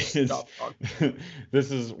up. This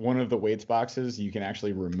is one of the weights boxes. You can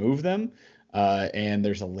actually remove them. And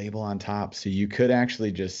there's a label on top, so you could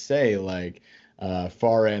actually just say like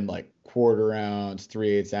far end, like 1/4 ounce,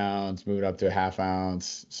 3/8 ounce, move it up to 1/2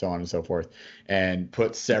 ounce, so on and so forth, and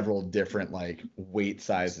put several different like weight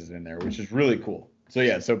sizes in there, which is really cool. So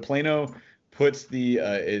yeah, so Plano puts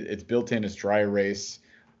it's built in as dry erase,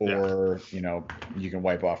 or you can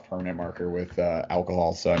wipe off permanent marker with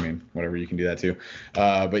alcohol. So I mean, whatever, you can do that too.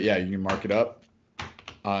 But yeah, you can mark it up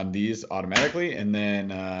on these automatically, and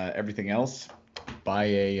then everything else, buy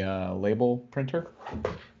a label printer.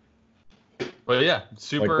 Well, yeah,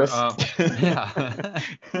 super. Like Yeah.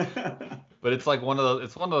 But it's like one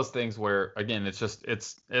of those things where, again,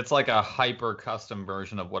 it's like a hyper custom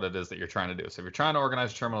version of what it is that you're trying to do. So if you're trying to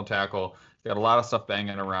organize terminal tackle, you got a lot of stuff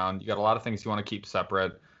banging around. You got a lot of things you want to keep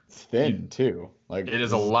separate. It's thin too. Like it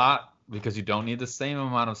is a lot, because you don't need the same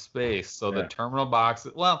amount of space. So the terminal box,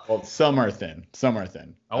 well, some are thin.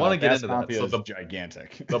 I want to get into that. So the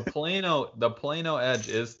gigantic. the Plano edge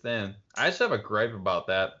is thin. I just have a gripe about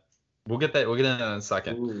that. We'll get into that in a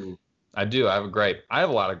second. Ooh. I do. I have a grape. I have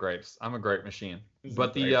a lot of grapes. I'm a grape machine.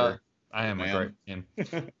 But I am a grape machine.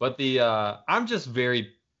 But I'm just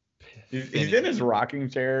very. He's in his rocking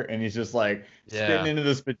chair, and he's just like spitting into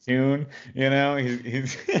the spittoon.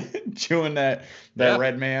 He's chewing that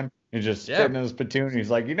red man. He's just spitting in the spittoon. He's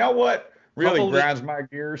like, you know what really grinds my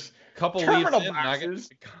gears? Terminal boxes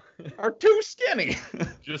are too skinny.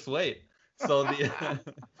 Just wait. So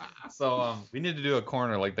So we need to do a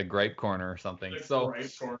corner like the gripe corner or something.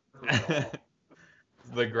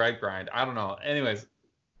 The gripe grind. I don't know. Anyways,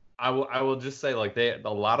 I will just say like a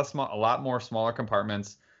lot more smaller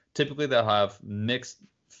compartments. Typically they'll have mixed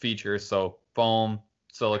features, so foam,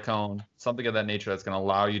 silicone, something of that nature that's going to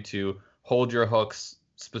allow you to hold your hooks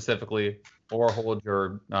specifically or hold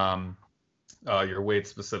your weight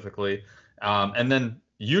specifically. And then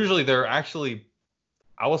usually they're actually,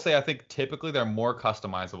 I will say, I think typically they're more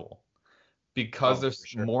customizable because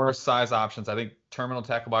there's more size options. I think terminal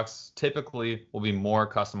tackle box typically will be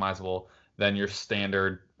more customizable than your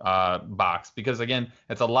standard box because again,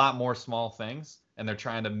 it's a lot more small things, and they're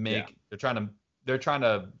trying to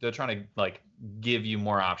like give you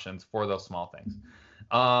more options for those small things.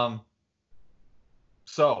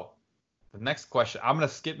 So the next question, I'm gonna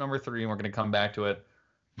skip number 3 and we're gonna come back to it.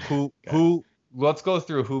 Let's go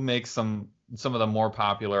through who makes some of the more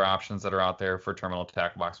popular options that are out there for terminal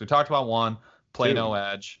tackle box. We talked about one, Plano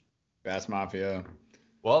Edge. Bass Mafia.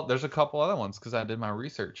 Well, there's a couple other ones because I did my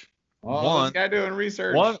research. Oh, this guy doing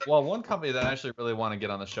research. One company that I actually really want to get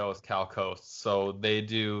on the show is Cal Coast. So they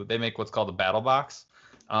make what's called a battle box.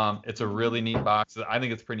 It's a really neat box. I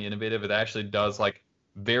think it's pretty innovative. It actually does like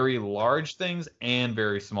very large things and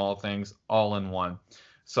very small things all in one.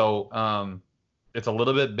 So it's a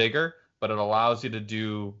little bit bigger, but it allows you to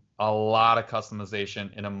do a lot of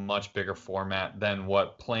customization in a much bigger format than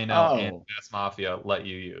what Plano and Bass Mafia let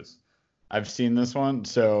you use. I've seen this one.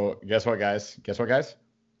 So guess what, guys?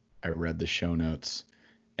 I read the show notes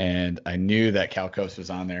and I knew that Cal Coast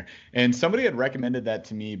was on there. And somebody had recommended that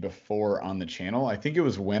to me before on the channel. I think it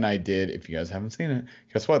was when I did, if you guys haven't seen it,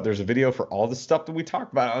 guess what? There's a video for all the stuff that we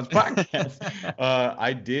talked about on this podcast.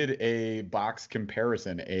 I did a box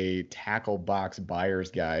comparison, a tackle box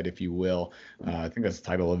buyer's guide, if you will. I think that's the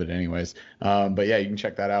title of it anyways. But yeah, you can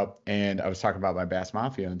check that out. And I was talking about my Bass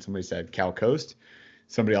Mafia and somebody said Cal Coast.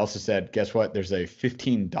 Somebody also said, guess what? There's a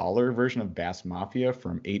 $15 version of Bass Mafia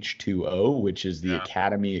from H2O, which is the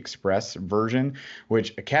Academy Express version,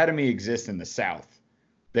 which Academy exists in the South.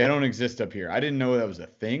 They don't exist up here. I didn't know that was a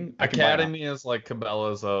thing. Academy is like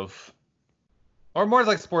Cabela's or more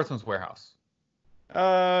like Sportsman's Warehouse.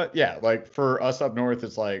 Yeah, like for us up north,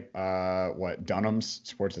 it's like, Dunham's,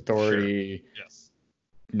 Sports Authority. Sure. Yes.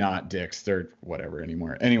 Not Dick's, they're whatever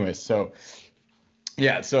anymore. Anyways, so...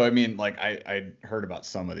 Yeah, so I mean, like I heard about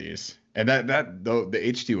some of these, and that though the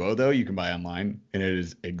H2O though you can buy online, and it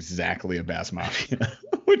is exactly a Bass Mafia,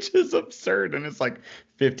 which is absurd, and it's like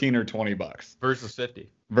 $15 or $20 versus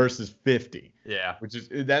 50. Yeah,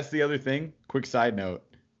 that's the other thing. Quick side note: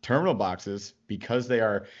 terminal boxes, because they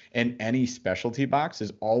are, and any specialty box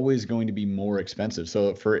is always going to be more expensive.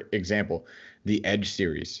 So, for example, the Edge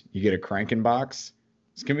series, you get a cranking box.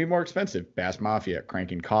 It's going to be more expensive. Bass Mafia,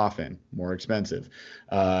 cranking coffin, more expensive.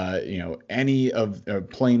 Any of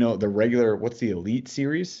Plano, the regular, what's the Elite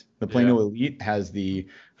series? The Plano Elite has the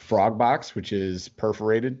frog box, which is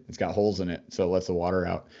perforated. It's got holes in it, so it lets the water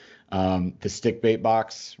out. The stick bait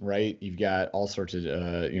box, right? You've got all sorts of,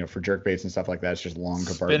 for jerk baits and stuff like that. It's just long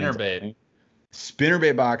compartments.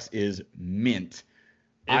 Spinnerbait box is mint.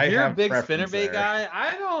 If you're a big spinnerbait guy,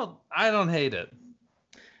 I don't hate it.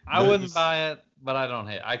 I wouldn't buy it. But I don't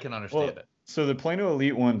hate it. I can understand it. So the Plano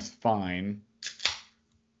Elite one's fine.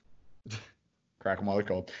 Crack them while they're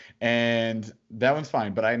cold. And that one's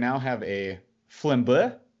fine. But I now have a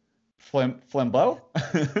flambeau.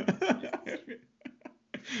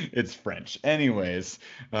 It's French. Anyways,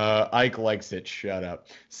 Ike likes it. Shut up.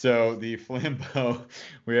 So the flambeau,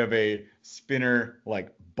 we have a spinner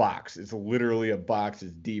like box. It's literally a box.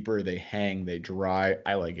 It's deeper. They hang. They dry.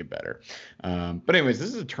 I like it better. But anyways, this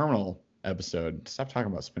is a terminal episode. Stop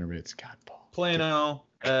talking about spinnerbaits. God, Paul. Plano,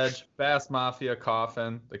 Edge, Bass Mafia,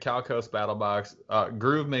 Coffin, the Cal Coast Battle Box.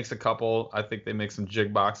 Groove makes a couple. I think they make some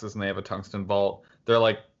jig boxes, and they have a tungsten vault. They're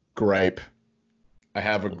like gripe. I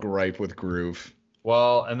have a gripe with Groove.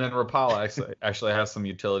 Well, and then Rapala actually has some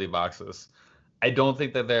utility boxes. I don't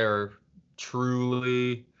think that they're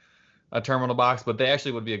truly a terminal box, but they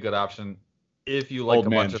actually would be a good option if you like old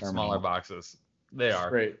a bunch of terminal. smaller boxes. They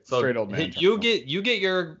are straight old man. You get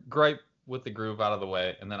your gripe with the Groove out of the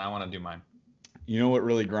way, and then I want to do mine. You know what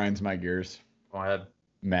really grinds my gears? Go ahead.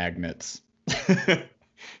 Magnets.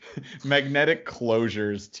 Magnetic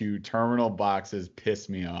closures to terminal boxes piss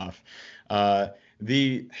me off. It's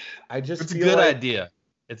a good idea.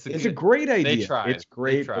 It's a great idea. They tried. It's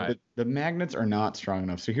great, but the magnets are not strong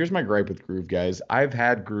enough. So here's my gripe with Groove, guys. I've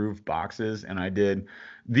had Groove boxes, and I did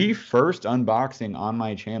the first unboxing on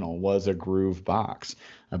my channel was a Groove box.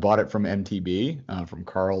 I bought it from MTB, from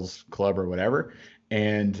Carl's Club or whatever,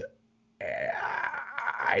 and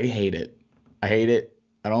I hate it. I hate it.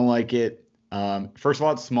 I don't like it. First of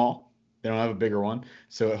all, it's small. They don't have a bigger one,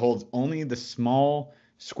 so it holds only the small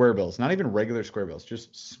square bills, not even regular square bills,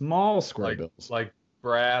 just small square Like bills. like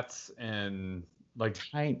brats and like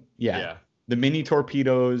Tiny, yeah, yeah. the mini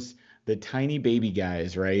torpedoes, the tiny baby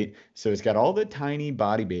guys, right? So it's got all the tiny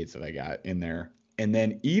body baits that I got in there, and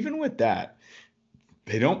then even with that,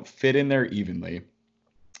 they don't fit in there evenly.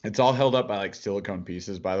 It's all held up by like silicone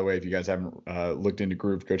pieces. By the way, if you guys haven't looked into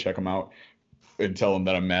Groove, go check them out and tell them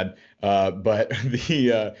that I'm mad. But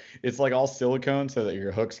it's like all silicone so that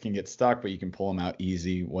your hooks can get stuck, but you can pull them out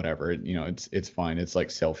easy, whatever. It's fine. It's like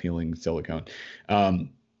self-healing silicone.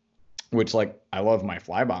 Which like I love my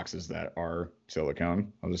fly boxes that are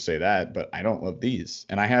silicone. I'll just say that, but I don't love these.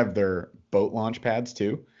 And I have their boat launch pads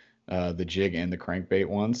too, the jig and the crankbait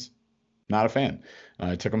ones. Not a fan.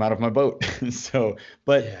 I took them out of my boat. So,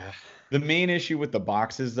 but Yeah. the main issue with the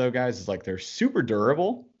boxes though, guys, is like they're super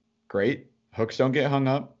durable. Great. Hooks don't get hung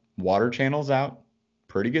up. Water channels out.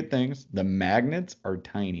 Pretty good things. The magnets are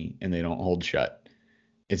tiny and they don't hold shut.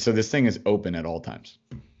 And so this thing is open at all times.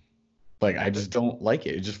 Like I just don't like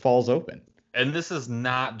it. It just falls open. And this is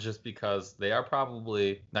not just because they are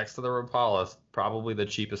probably next to the Rapalas, probably the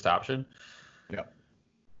cheapest option. Yeah.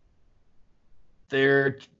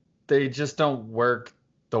 They just don't work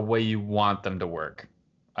the way you want them to work.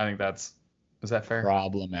 I think is that fair?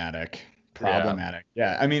 Problematic. Yeah. Problematic.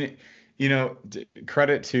 Yeah. I mean,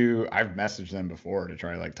 credit to I've messaged them before to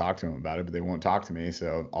try to like talk to them about it, but they won't talk to me.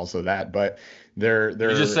 So also that, but they're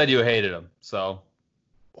You just said you hated them, so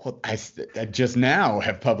well, I just now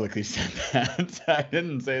have publicly said that. I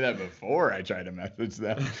didn't say that before I tried to message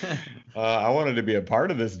them. I wanted to be a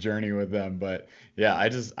part of this journey with them, but yeah,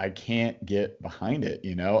 I can't get behind it.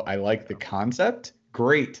 I like the concept.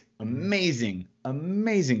 Great, amazing,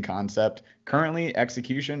 amazing concept. Currently,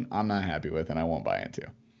 execution, I'm not happy with, and I won't buy into.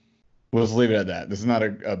 We'll just leave it at that. This is not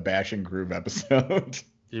a bashing Groove episode.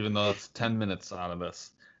 even though it's 10 minutes out of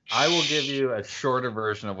this. I will give you a shorter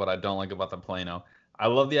version of what I don't like about the Plano. I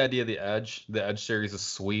love the idea of the Edge. The Edge series is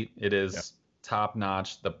sweet. It is top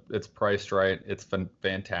notch. It's priced right. It's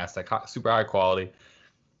fantastic. Super high quality.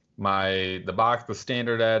 The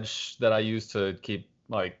standard Edge that I use to keep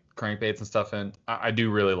like crankbaits and stuff in, I do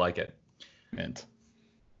really like it. Mint.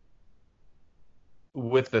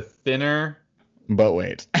 With the thinner, But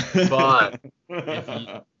wait. but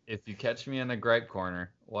if you catch me in a gripe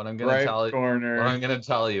corner, what I'm gonna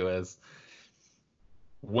tell you is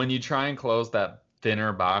when you try and close that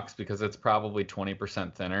thinner box, because it's probably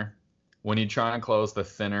 20% thinner. When you try and close the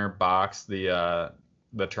thinner box, the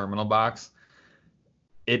terminal box,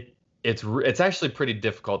 it's actually pretty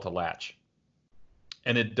difficult to latch.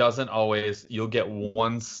 And it doesn't always, you'll get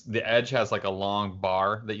the edge has like a long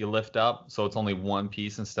bar that you lift up, so it's only one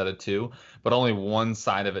piece instead of two, but only one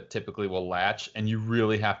side of it typically will latch, and you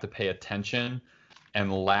really have to pay attention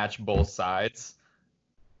and latch both sides.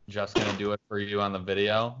 Just gonna do it for you on the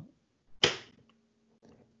video.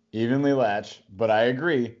 Evenly latch, but I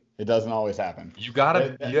agree, it doesn't always happen.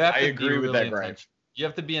 I agree with that gripe. You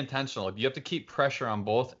have to be intentional. You have to keep pressure on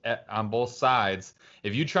both sides.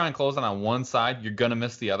 If you try and close it on one side, you're gonna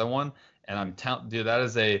miss the other one. And I'm telling, dude, that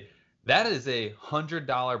is a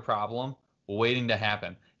 $100 problem waiting to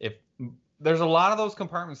happen. If there's a lot of those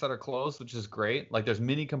compartments that are closed, which is great. Like there's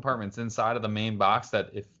mini compartments inside of the main box that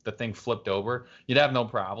if the thing flipped over, you'd have no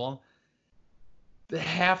problem.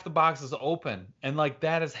 Half the box is open, and like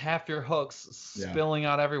that is half your hooks spilling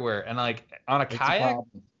out everywhere. And like on a kayak.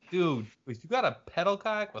 Dude, if you got a pedal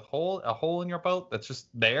kayak with a hole in your boat that's just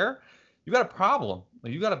there, you got a problem.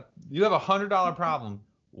 Like you have $100 problem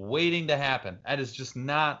waiting to happen. That is just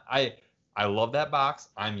not. I love that box.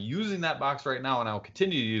 I'm using that box right now, and I will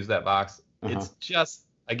continue to use that box. It's just,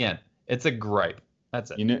 again, it's a gripe.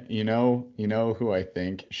 That's it. You know who I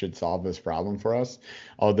think should solve this problem for us?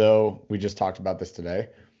 Although we just talked about this today.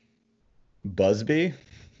 Busby,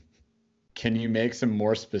 can you make some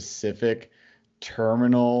more specific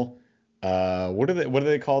terminal what do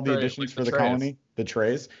they call the additions like for the colony, the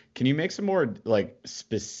trays? Can you make some more like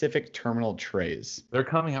specific terminal trays? They're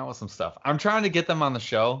coming out with some stuff. I'm trying to get them on the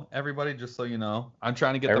show, everybody, just so you know. I'm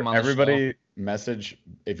trying to get them on the show. Everybody message,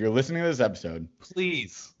 if you're listening to this episode,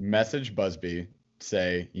 please message Busby,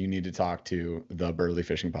 say you need to talk to the Burly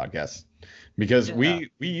Fishing Podcast, because we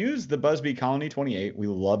use the Busby Colony 28. We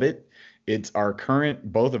love it. It's our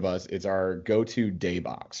both of us, it's our go-to day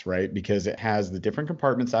box, right? Because it has the different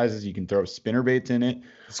compartment sizes. You can throw spinner baits in it.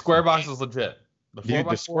 Square box is legit. The Dude, the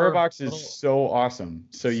 4x4 square box is little. so awesome.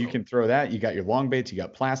 So you So can throw that. You got your long baits, you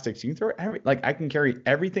got plastics. You can throw like I can carry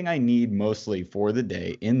everything I need mostly for the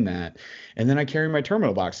day in that. And then I carry my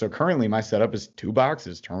terminal box. So currently my setup is 2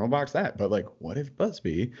 boxes, terminal box that. But like, what if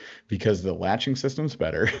Busby, because the latching system's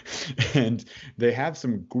better and they have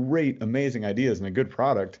some great, amazing ideas and a good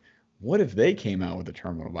product. What if they came out with a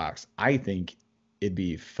terminal box? I think it'd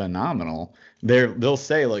be phenomenal. They'll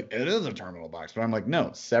say like it is a terminal box, but I'm like,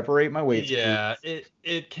 no, separate my weights, please. yeah,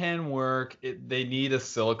 it can work. They need a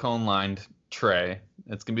silicone lined tray.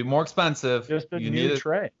 It's gonna be more expensive. Just a You new need it.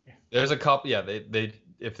 tray. There's a couple. Yeah, they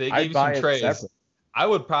if they gave I'd you some buy it trays, separate. I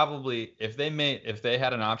would probably if they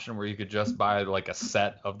had an option where you could just buy like a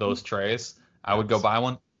set of those trays, I would go Yes. buy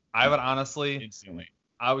one. I would honestly, Instantly.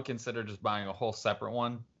 I would consider just buying a whole separate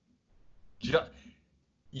one. Ju-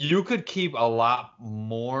 You could keep a lot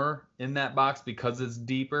more in that box because it's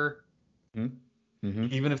deeper, Mm-hmm.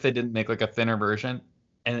 even if they didn't make like a thinner version.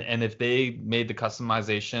 And if they made the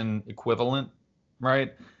customization equivalent,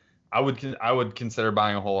 right? I would consider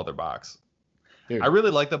buying a whole other box. I Dude,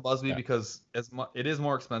 really like the Busby yeah. because it is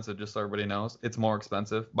more expensive, just so everybody knows. It's more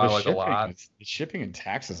expensive by The like a shipping, lot. the shipping and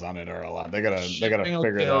taxes on it are a lot. They gotta Shipping will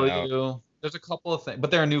figure kill that out. you. There's a couple of things,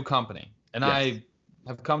 but they're a new company, and Yes. I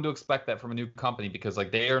have come to expect that from a new company because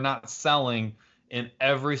like they are not selling in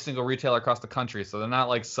every single retailer across the country, so they're not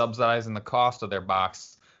like subsidizing the cost of their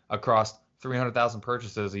box across 300,000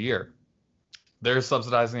 purchases a year. They're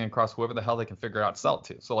subsidizing across whoever the hell they can figure out to sell it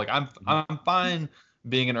to. So like I'm fine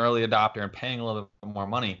being an early adopter and paying a little bit more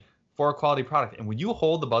money for a quality product. And when you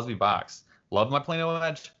hold the Busby box, love my Plano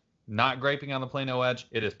Edge, not griping on the Plano Edge.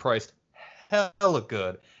 It is priced hella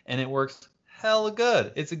good and it works hella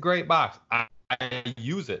good. It's a great box. I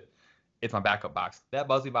use it. It's my backup box. That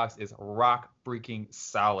Busby box is rock freaking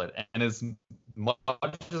solid. And as much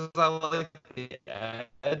as I like the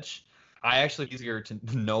Edge, I actually easier to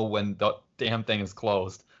know when the damn thing is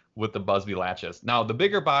closed with the Busby latches. Now, the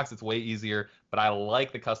bigger box, it's way easier, but I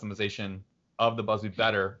like the customization of the Busby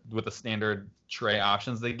better with the standard tray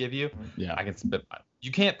options they give you. Yeah. I can spit.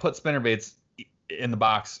 You can't put spinner baits in the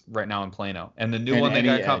box right now in Plano, and the new And one they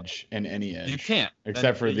any got edge, and any edge. you can't.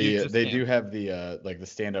 Except for You just they can't. do have the like the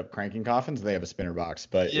stand-up cranking coffins. They have a spinner box,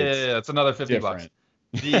 but Yeah, it's another 50 bucks.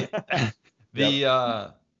 different.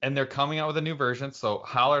 The and they're coming out with a new version. So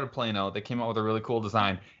holler to Plano. They came out with a really cool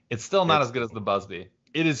design. It's still not as good as the Busby.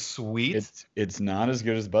 It is sweet. It's not as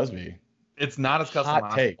good as Busby. It's not as Hot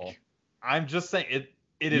customizable. take. I'm just saying it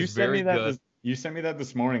You is sent me very that good. you sent me that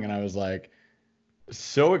this morning, and I was like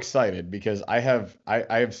so excited because I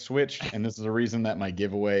have switched, and this is the reason that my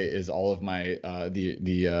giveaway is all of my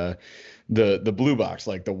the blue box,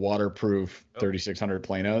 like the waterproof 3600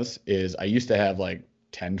 Planos. Is I used to have like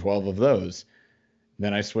 10, 12 of those.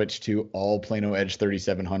 Then I switched to all Plano Edge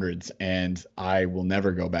 3700s, and I will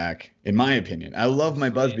never go back, in my opinion. I love my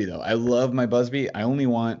Busby, though. I love my Busby. I only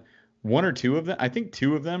want one or two of them. I think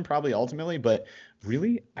two of them probably ultimately, but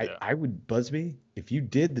really, Yeah. I would Busby, if you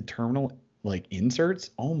did the terminal like inserts,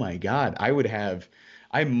 oh my God,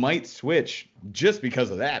 I might switch just because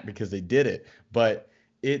of that, because they did it. But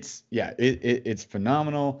it's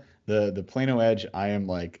phenomenal. The Plano Edge, I am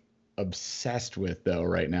like obsessed with though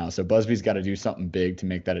right now. So Busby's got to do something big to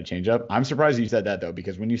make that a change up. I'm surprised you said that though,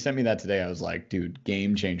 because when you sent me that today, I was like, dude,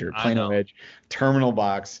 game changer. I Plano know. Edge, terminal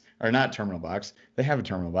box, or not terminal box. They have a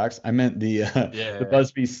terminal box. I meant the Yeah.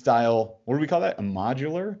 Busby style. What do we call that? A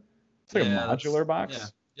modular? It's like Yeah, a that's- modular box. Yeah.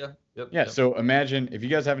 Yep. Yeah. Yep. So imagine if you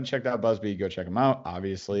guys haven't checked out Busby, go check them out,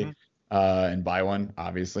 obviously, Mhm. and buy one,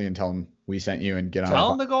 obviously, and tell them we sent you and get on. Tell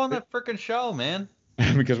them to go on that freaking show, man.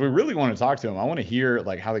 Because we really want to talk to them. I want to hear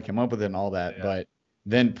like how they came up with it and all that. Yeah. But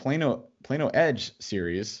then Plano Edge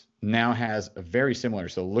series now has a very similar.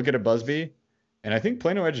 So look at a Busby, and I think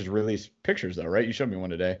Plano Edge has released pictures though, right? You showed me one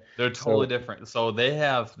today. They're totally different. So they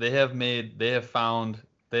have made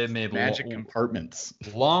Magic compartments.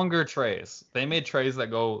 longer trays. They made trays that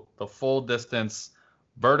go the full distance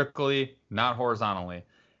vertically, not horizontally.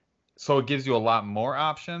 So it gives you a lot more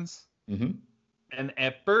options. Mm-hmm. And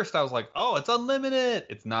at first I was like, "Oh, it's unlimited."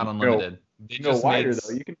 It's not unlimited. They You go just wider made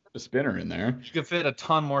though. You can put a spinner in there. you can fit a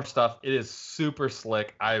ton more stuff. It is super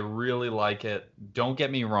slick. I really like it. Don't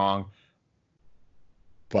get me wrong.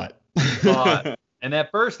 But And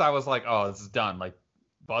at first I was like, "Oh, this is done. Like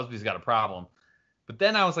Busby's got a problem." But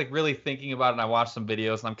then I was like really thinking about it, and I watched some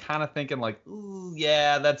videos, and I'm kind of thinking like, "Ooh,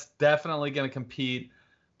 yeah, that's definitely going to compete."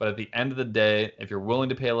 But at the end of the day, if you're willing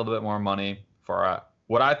to pay a little bit more money for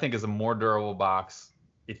what I think is a more durable box,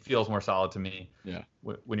 it feels more solid to me. Yeah.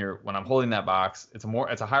 When I'm holding that box, it's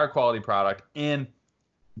a higher quality product, and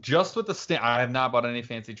Just with I have not bought any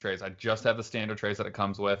fancy trays. I just have the standard trays that it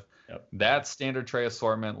comes with. Yep. That standard tray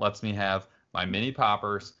assortment lets me have my mini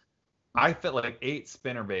poppers. I fit like 8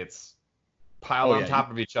 spinner baits piled on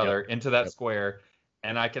top of each other into that square,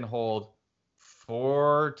 and I can hold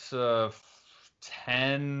 4 to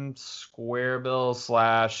 10 square bill /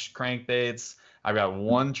 crankbaits. I've got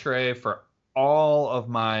one tray for all of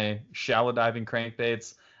my shallow diving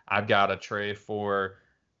crankbaits. I've got a tray for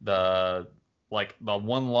the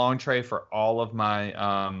one long tray for all of my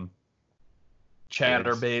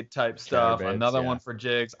chatterbait type stuff. Another one for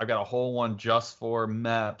jigs. I've got a whole one just for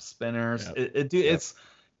MEP spinners. It's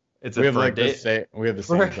we have the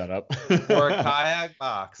same setup for a kayak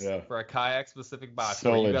box. For a kayak specific box,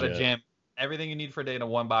 so where you legit. got to jam everything you need for a day into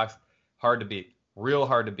one box. Hard to beat. Real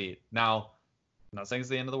hard to beat. Now, I'm not saying it's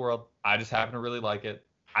the end of the world. I just happen to really like it.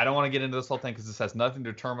 I don't want to get into this whole thing because this has nothing to do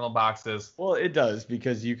with terminal boxes. Well, it does,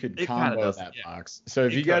 because you could combo that box. So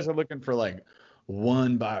if you guys are looking for like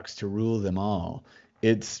one box to rule them all,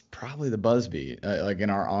 it's probably the Busby. Like, in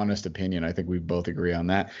our honest opinion, I think we both agree on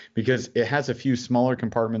that, because it has a few smaller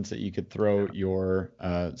compartments that you could throw your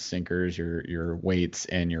sinkers, your weights,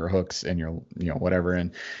 and your hooks, and your whatever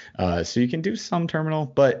in. So you can do some terminal,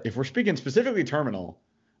 but if we're speaking specifically terminal,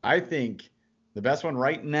 I think the best one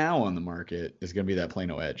right now on the market is going to be that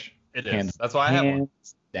Plano Edge. It is. That's why I have one.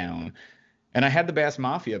 Down. And I had the Bass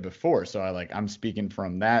Mafia before, so I'm speaking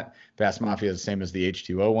from that. Bass Mafia is the same as the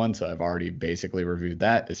H2O one, so I've already basically reviewed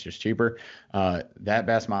that. It's just cheaper. That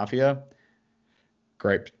Bass Mafia,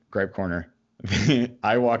 gripe corner.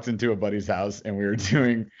 I walked into a buddy's house, and we were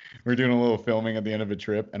doing a little filming at the end of a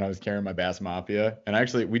trip, and I was carrying my Bass Mafia, and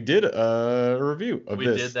actually we did a review of this.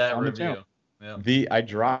 We did that review. Yeah. I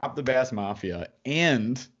dropped the Bass Mafia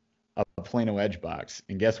and a Plano Edge box,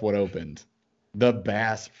 and guess what opened? The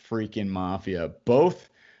Bass freaking Mafia. Both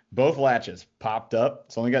latches popped up.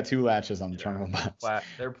 It's only got 2 latches on the terminal box.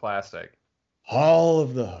 They're plastic. All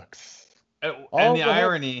of the hooks. And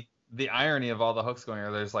the irony of all the hooks going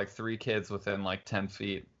are there's like 3 kids within like 10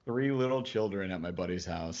 feet. 3 little children at my buddy's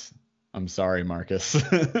house. I'm sorry, Marcus.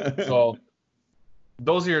 So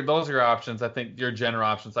those are your options. I think your general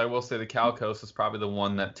options. I will say the Cal Coast is probably the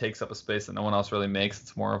one that takes up a space that no one else really makes.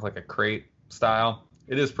 It's more of like a crate style.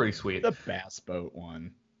 It is pretty sweet. The bass boat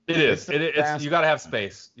one. It is. It's you gotta have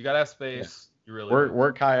space. You gotta have space. Yeah. You really.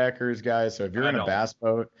 We're kayakers, guys. So if you're in a bass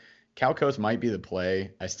boat, Cal Coast might be the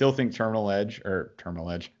play. I still think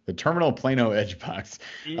the terminal Plano Edge box.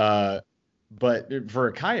 But for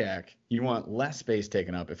a kayak, you want less space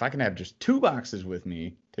taken up. If I can have just 2 boxes with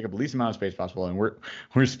me, take up the least amount of space possible, and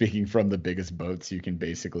we're speaking from the biggest boats you can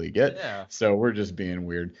basically get. Yeah. So we're just being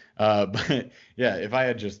weird. But yeah, if I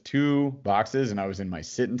had just 2 boxes and I was in my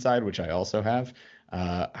sit inside, which I also have,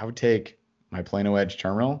 I would take my Plano Edge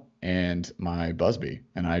terminal and my Busby,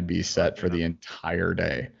 and I'd be set for the entire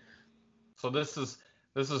day. So this is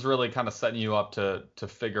really kind of setting you up to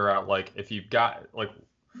figure out, like, if you've got, like,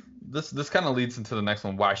 this kind of leads into the next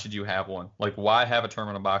one. Why should you have one? Like, why have a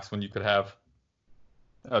terminal box when you could have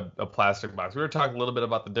a plastic box? We were talking a little bit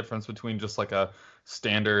about the difference between just like a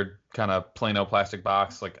standard kind of Plano plastic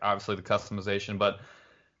box, like obviously the customization, but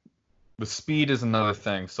the speed is another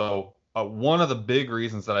thing. So one of the big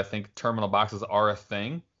reasons that I think terminal boxes are a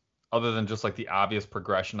thing, other than just like the obvious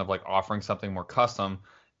progression of like offering something more custom,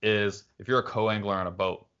 is if you're a co-angler on a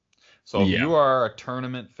boat. So if you are a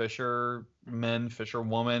tournament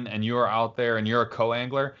fisherwoman, and you are out there and you're a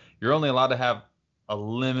co-angler, you're only allowed to have a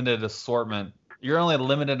limited assortment. You're only a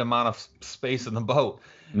limited amount of space in the boat.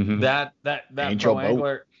 Mm-hmm. That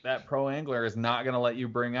pro angler is not going to let you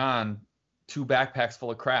bring on 2 backpacks full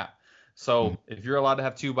of crap. So if you're allowed to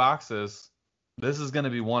have 2 boxes, this is going to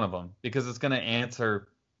be one of them, because it's going to answer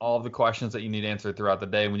all of the questions that you need answered throughout the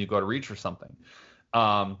day when you go to reach for something.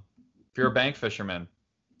 If you're a bank fisherman,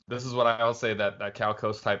 this is what I will say, that Cal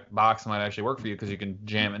Coast type box might actually work for you, because you can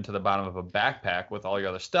jam into the bottom of a backpack with all your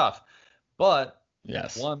other stuff. But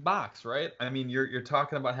one box, right? I mean, you're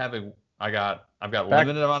talking about having, I've got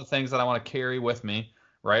limited amount of things that I want to carry with me,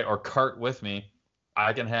 right? Or cart with me.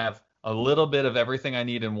 I can have a little bit of everything I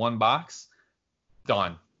need in one box.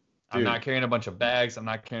 Done. Dude. I'm not carrying a bunch of bags. I'm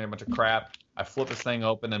not carrying a bunch of crap. I flip this thing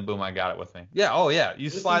open and boom, I got it with me. Yeah. Oh yeah. You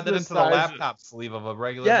slide that into the laptop sleeve of a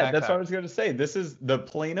regular backpack. Yeah, that's what I was going to say. This is the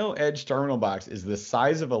Plano Edge terminal box is the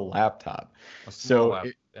size of a laptop.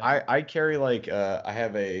 I carry I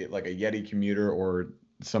have a Yeti commuter or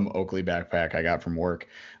some Oakley backpack I got from work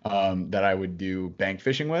that I would do bank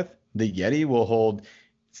fishing with. The Yeti will hold.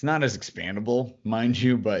 It's not as expandable, mind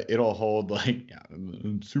you, but it'll hold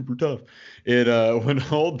super tough. It would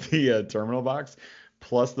hold the terminal box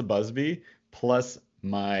plus the Busby plus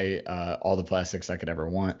my all the plastics I could ever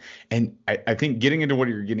want. And I think getting into what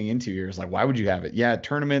you're getting into here is like, why would you have it? Yeah,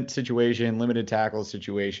 tournament situation, limited tackle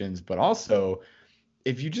situations, but also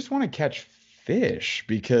if you just want to catch fish,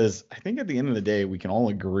 because I think at the end of the day, we can all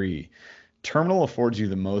agree terminal affords you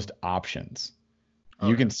the most options. Oh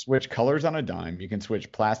You yeah. can switch colors on a dime. You can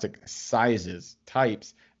switch plastic sizes,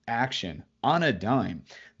 types, action on a dime.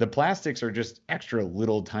 The plastics are just extra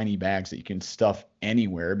little tiny bags that you can stuff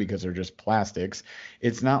anywhere because they're just plastics.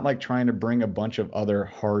 It's not like trying to bring a bunch of other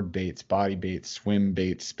hard baits, body baits, swim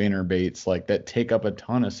baits, spinner baits like that take up a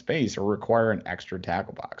ton of space or require an extra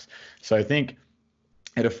tackle box. So I think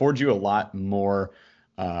it affords you a lot more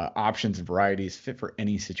options and varieties fit for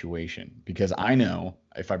any situation because I know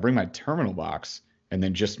if I bring my terminal box and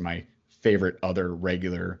then just my favorite other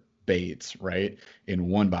regular baits, right, in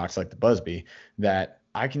one box like the Busby, that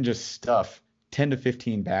I can just stuff 10 to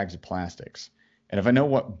 15 bags of plastics. And if I know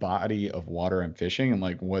what body of water I'm fishing and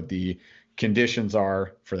like what the conditions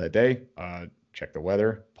are for that day, check the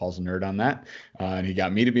weather. Paul's a nerd on that. And he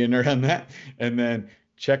got me to be a nerd on that. And then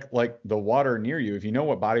check like the water near you. If you know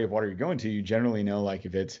what body of water you're going to, you generally know like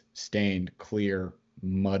if it's stained, clear,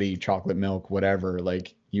 muddy, chocolate milk, whatever,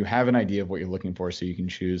 like you have an idea of what you're looking for so you can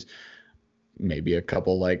choose maybe a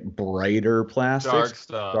couple like brighter Dark plastics,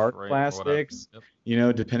 stuff, dark right? Or whatever. plastics,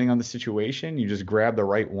 Yep. depending on the situation, you just grab the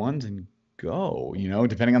right ones and go,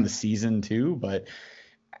 depending on the season too. But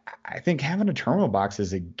I think having a terminal box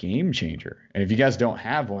is a game changer. And if you guys don't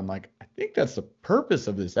have one, like I think that's the purpose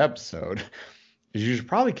of this episode is you should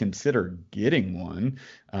probably consider getting one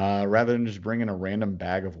rather than just bringing a random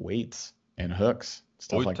bag of weights and hooks,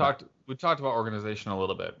 stuff We like talked we talked about organization a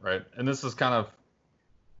little bit, right? And this is kind of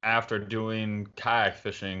after doing kayak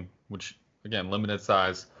fishing, which again, limited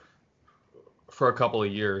size for a couple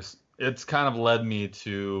of years. It's kind of led me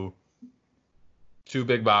to two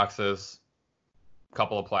big boxes, a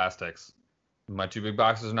couple of plastics. My two big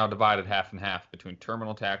boxes are now divided half and half between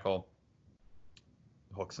terminal tackle,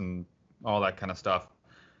 hooks and all that kind of stuff,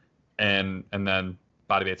 and then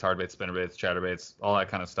body baits, hard baits, spinner baits, chatter baits, all that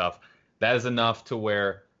kind of stuff. That is enough to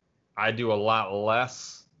where I do a lot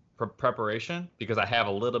less preparation because I have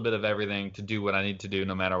a little bit of everything to do what I need to do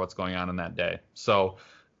no matter what's going on in that day. So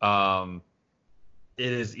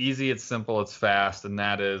it is easy, it's simple, it's fast, and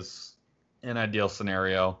that is an ideal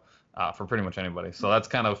scenario for pretty much anybody. So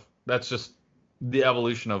that's just the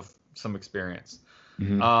evolution of some experience.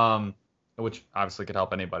 that. Which obviously could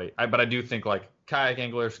help anybody. But I do think like kayak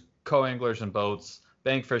anglers, co-anglers in boats,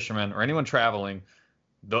 bank fishermen, or anyone traveling,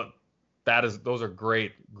 those are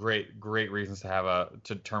great reasons to have a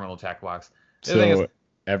terminal tackle box. The thing is,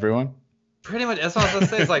 Everyone? pretty much that's what I was gonna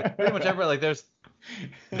say. Is like pretty much everybody. Like there's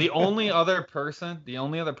the only other person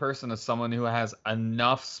is someone who has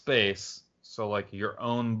enough space, so like your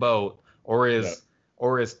own boat, or is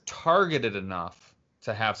targeted enough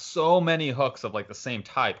to have so many hooks of like the same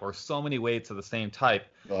type or so many weights of the same type.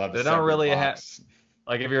 They'll have a They don't separate really box. have,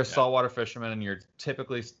 like if you're a saltwater fisherman and you're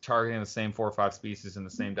typically targeting the same 4 or 5 species in the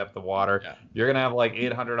same depth of water, you're gonna have like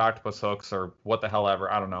 800 octopus hooks or what the hell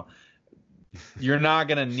ever. I don't know. You're not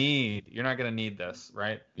gonna need this,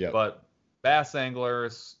 right? Yep. But bass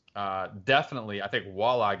anglers, definitely. I think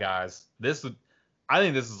walleye guys. I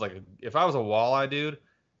think this is like if I was a walleye dude,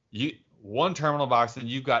 one terminal box and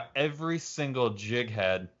you've got every single jig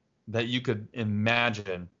head that you could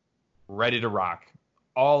imagine ready to rock,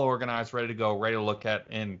 all organized, ready to go, ready to look at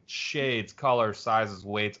in shades, colors, sizes,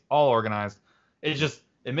 weights, all organized. It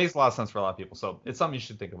makes a lot of sense for a lot of people. So it's something you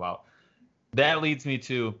should think about. That leads me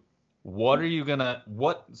to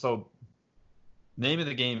so name of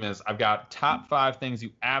the game is I've got top 5 things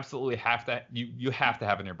you absolutely have to you have to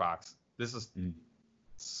have in your box. This is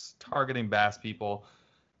targeting bass people.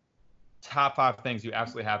 Top 5 things you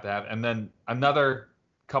absolutely have to have, and then another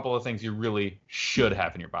couple of things you really should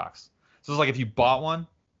have in your box. So it's like if you bought one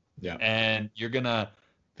and you're gonna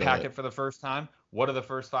pack it for the first time, what are the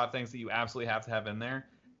first 5 things that you absolutely have to have in there?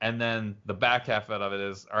 And then the back half of it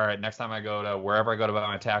is, all right, next time I go to wherever I go to buy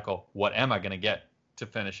my tackle, what am I gonna get to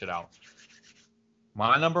finish it out?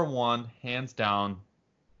 My number 1, hands down,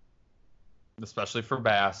 especially for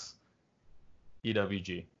bass,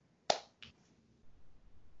 EWG.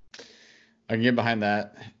 I can get behind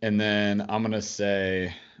that, and then I'm gonna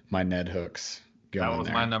say my Ned hooks. That was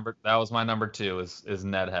my number 2 is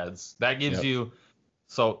Ned heads. That gives you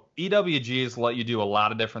so EWGs let you do a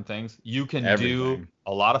lot of different things. You can do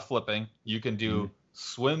a lot of flipping. You can do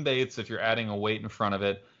swim baits if you're adding a weight in front of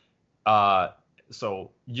it.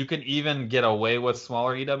 So you can even get away with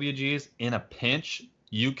smaller EWGs in a pinch.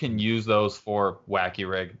 You can use those for wacky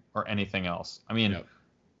rig or anything else. I mean,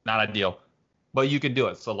 not ideal. but you can do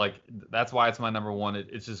it. So like that's why it's my number one.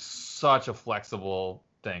 It's just such a flexible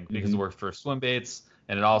thing because it works for swim baits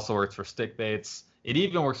and it also works for stick baits. It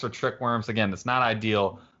even works for trick worms. Again, it's not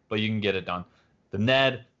ideal, but you can get it done. The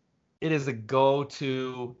Ned, it is a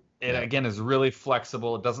go-to. It again is really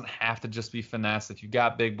flexible. It doesn't have to just be finesse. If you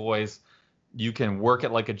got big boys, you can work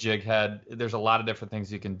it like a jig head. There's a lot of different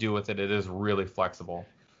things you can do with it. It is really flexible.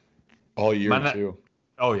 All year too.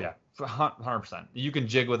 Oh yeah, 100%. You can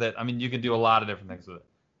jig with it. I mean, you can do a lot of different things with it.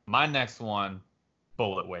 My next one,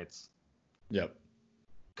 bullet weights. Yep.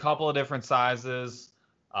 Couple of different sizes,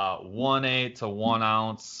 1/8 to 1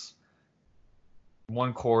 ounce,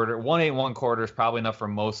 1/4. 1/8, 1/4 is probably enough for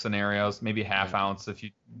most scenarios. Maybe half ounce if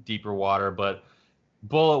you deeper water, but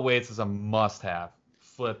bullet weights is a must-have.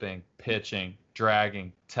 Flipping, pitching,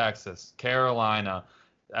 dragging, Texas, Carolina.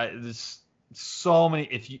 There's so many.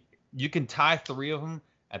 If you can tie 3 of them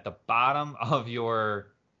at the bottom of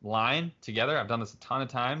your line together. I've done this a ton of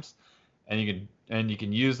times, and you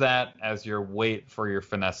can use that as your weight for your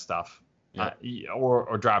finesse stuff,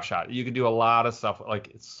 or drop shot. You can do a lot of stuff.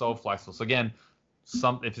 Like it's so flexible. So again,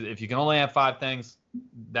 if you can only have 5 things,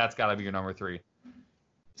 that's got to be your number 3.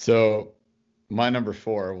 So my number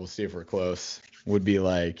 4, we'll see if we're close, would be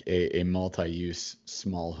like a multi-use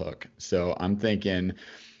small hook. So I'm thinking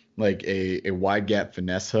like a wide gap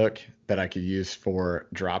finesse hook that I could use for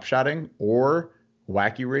drop shotting or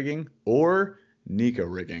wacky rigging or Nico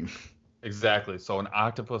rigging. Exactly. So an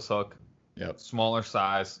octopus hook, smaller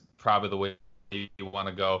size, probably the way you want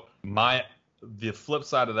to go. The flip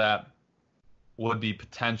side of that would be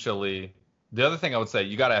potentially the other thing I would say,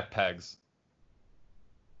 you got to have pegs.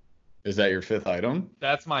 Is that your 5th item?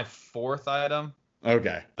 That's my 4th item.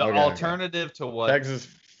 Okay. The alternative to what? Pegs is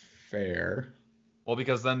fair. Well,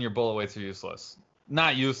 because then your bullet weights are useless.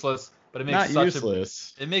 Not useless, but it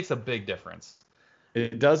makes a big difference.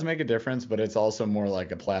 It does make a difference, but it's also more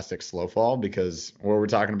like a plastic slow fall because what we're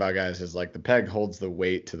talking about, guys, is like the peg holds the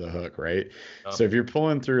weight to the hook, right? So if you're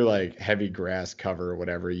pulling through like heavy grass cover or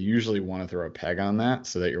whatever, you usually want to throw a peg on that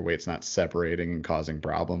so that your weight's not separating and causing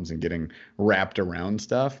problems and getting wrapped around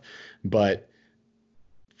stuff. But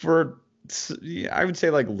I would say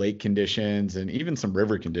like lake conditions and even some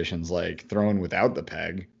river conditions, like throwing without the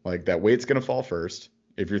peg, like that weight's going to fall first.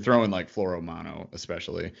 If you're throwing like fluoro mono,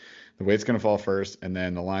 especially, the weight's going to fall first, and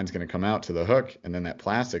then the line's going to come out to the hook, and then that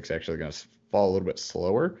plastic's actually going to fall a little bit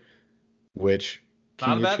slower, which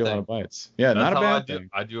can get you a lot of bites. Yeah, not a bad thing.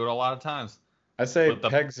 I do it a lot of times. I say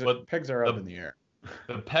pegs are up in the air.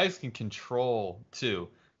 The pegs can control too.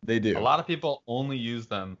 They do. A lot of people only use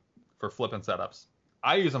them for flipping setups.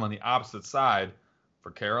 I use them on the opposite side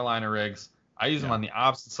for Carolina rigs. I use them on the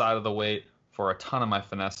opposite side of the weight for a ton of my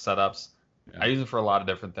finesse setups. I use them for a lot of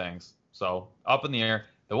different things. So up in the air.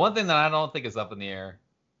 The one thing that I don't think is up in the air,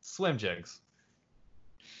 swim jigs.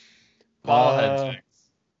 Ball head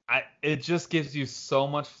jigs. It just gives you so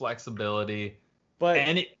much flexibility. But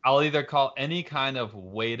I'll either call any kind of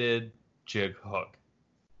weighted jig hook.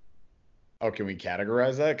 Oh, can we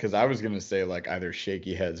categorize that? Because I was going to say like either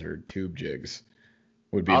shaky heads or tube jigs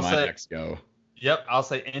would be my next go. Yep, I'll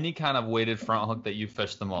say any kind of weighted front hook that you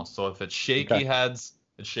fish the most. So if it's shaky heads,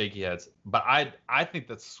 it's shaky heads. But I think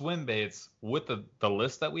that swim baits with the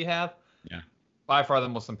list that we have, by far the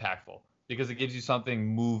most impactful because it gives you something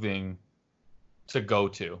moving to go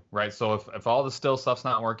to, right? So if all the still stuff's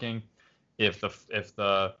not working, if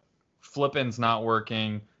the flipping's not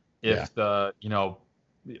working, if the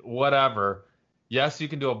whatever, yes, you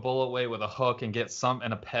can do a bullet weight with a hook and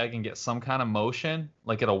a peg and get some kind of motion,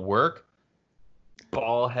 like it'll work.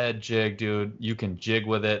 Ball head jig, dude, you can jig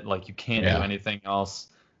with it like you can't do anything else.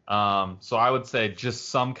 So I would say just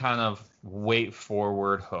some kind of weight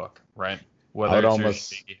forward hook, right? Whether it's your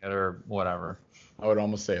shaky head or whatever. I would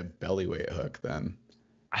almost say a belly weight hook then.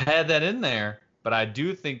 I had that in there, but I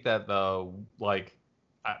do think that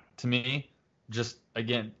to me, just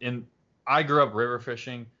again, I grew up river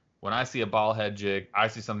fishing. When I see a ball head jig, I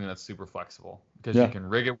see something that's super flexible because you can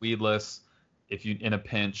rig it weedless. If you in a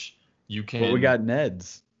pinch, you can. Well, we got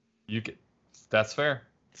Neds. You can. That's fair.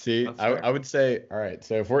 See, I would say, all right.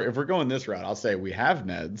 So if we're going this route, I'll say we have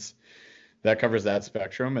Neds. That covers that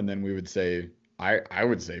spectrum, and then we would say I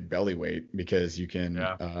would say belly weight because you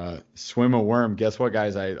can swim a worm. Guess what,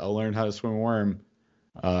 guys? I learned how to swim a worm.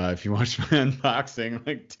 If you watched my unboxing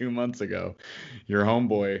like 2 months ago, your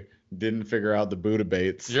homeboy didn't figure out the Buddha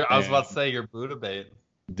baits. I was about to say your Buddha bait.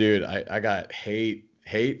 Dude, I got hate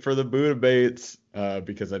for the Buddha baits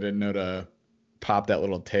because I didn't know to pop that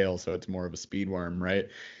little tail so it's more of a speed worm, right?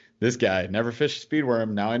 This guy never fished speed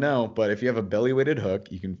worm. Now I know, but if you have a belly weighted hook,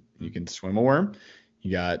 you can swim a worm.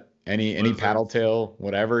 You got Any paddle Lizards. tail,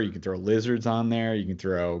 whatever. You can throw lizards on there. You can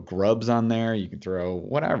throw grubs on there. You can throw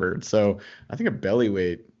whatever. So I think a belly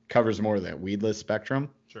weight covers more of that weedless spectrum.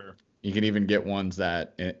 Sure. You can even get ones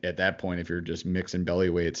that at that point, if you're just mixing belly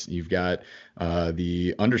weights, you've got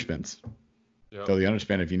the underspins. Yep. So the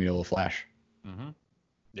underspin if you need a little flash. Mm-hmm.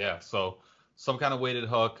 Yeah. So some kind of weighted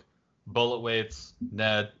hook, bullet weights,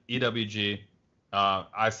 Ned, EWG.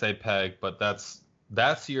 I say peg, but that's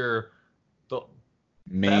your the,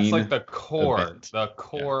 that's like Main the core, event. the Yeah.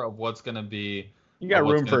 core of what's gonna be You of got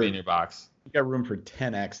what's room gonna for be in your box.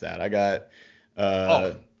 10x that. I got Oh,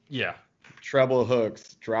 uh yeah. treble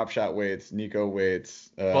hooks, drop shot weights, Nico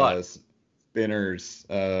weights, But spinners,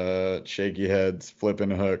 shaky heads,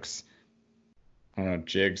 flipping hooks, I don't know,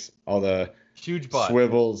 jigs, all the huge butt,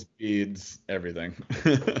 swivels, beads, everything.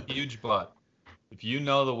 huge butt. If you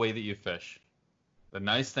know the way that you fish, the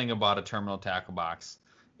nice thing about a terminal tackle box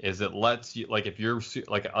is it lets you, like if you're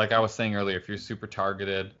like I was saying earlier, if you're super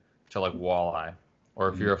targeted to like walleye, or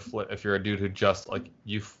if Mhm. if you're a dude who just like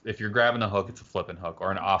if you're grabbing a hook, it's a flipping hook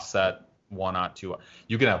or an offset 1/0, 2/0.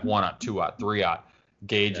 You can have 1/0, 2/0, 3/0 Yeah.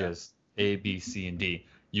 gauges A, B, C, and D.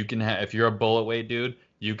 You can have if you're a bullet weight dude,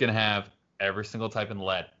 you can have every single type in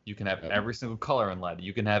lead. You can have Yep. every single color in lead.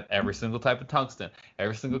 You can have every single type of tungsten,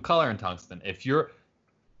 every single color in tungsten. If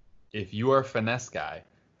you are a finesse guy,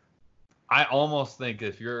 I almost think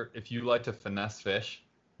if you like to finesse fish,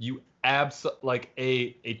 you like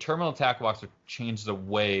a terminal tackle box would change the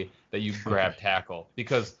way that you grab tackle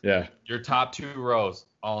because Yeah. your top two rows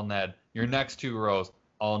all Ned, your next two rows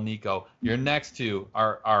all Nico, your next two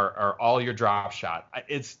are all your drop shot.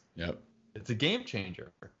 Yep. It's a game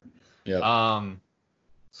changer. Yep. Um,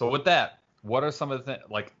 so with that, what are some of the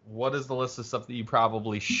like what is the list of stuff that you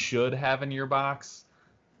probably should have in your box?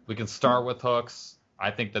 We can start with hooks. I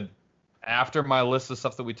think that after my list of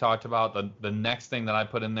stuff that we talked about, the next thing that I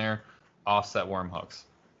put in there, offset worm hooks.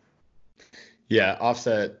 Yeah,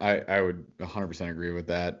 offset, I would 100% agree with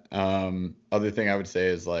that. Other thing I would say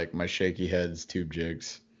is like my shaky heads, tube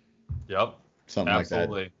jigs, Yep, something like that.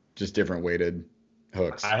 absolutely. Just different weighted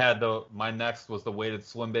hooks. I had my next was the weighted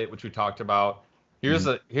swim bait, which we talked about.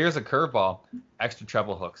 Mhm. Here's a curveball, extra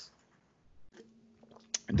treble hooks.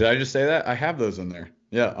 Did I just say that? I have those in there.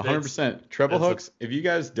 Yeah, It's 100%. Treble it's a hooks. If you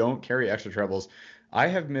guys don't carry extra trebles, I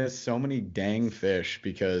have missed so many dang fish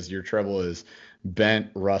because your treble is bent,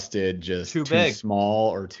 rusted, just too too big. small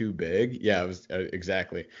or too big. Yeah, it was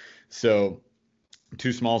exactly. So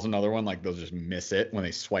too small is another one. Like they'll just miss it when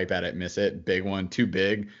they swipe at it, miss it. Big one, too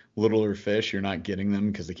big. Littler fish, you're not getting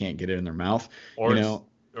them because they can't get it in their mouth. or You it's know,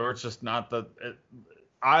 or it's just not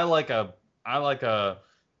I like a I like a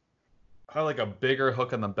I like a bigger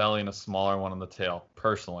hook in the belly and a smaller one on the tail,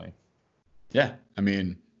 personally. yeah. I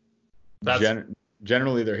mean, That's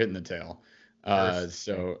generally they're hitting the tail. first.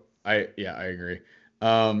 So I agree.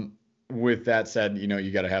 With that said,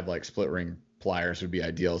 you got to have like split ring pliers would be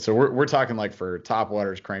ideal. So we're talking like for top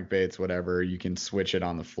waters, crankbaits, whatever, you can switch it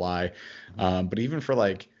on the fly. But even for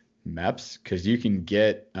like MEPS, because you can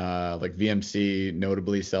get like VMC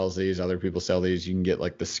notably sells these, other people sell these. You can get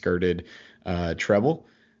like the skirted treble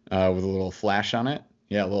with a little flash on it.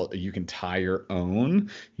 Yeah, well, you can tie your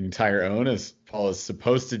own. You can tie your own, as Paul is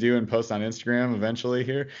supposed to do and post on Instagram eventually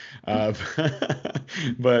here. Uh,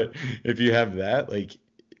 but if you have that, like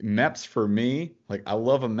MEPS for me, like I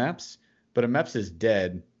love a MEPS, but a MEPS is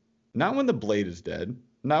dead. Not when the blade is dead,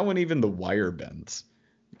 not when even the wire bends,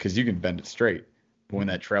 because you can bend it straight. But when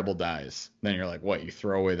that treble dies, then you're like, what? You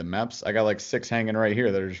throw away the MEPS? I got like 6 hanging right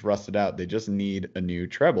here that are just rusted out. They just need a new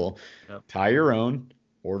treble. Yep. Tie your own,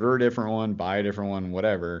 order a different one, buy a different one,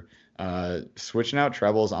 whatever. Switching out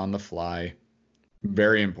trebles on the fly,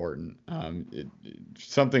 very important.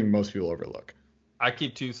 Something most people overlook. I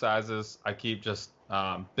keep two sizes. I keep just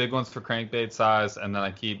big ones for crankbait size, and then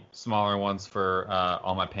I keep smaller ones for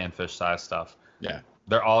all my panfish size stuff. Yeah,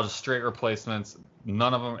 They're all just straight replacements.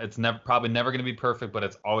 None of them. It's probably never going to be perfect, but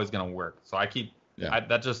it's always going to work. So I keep yeah.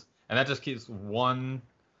 that just keeps one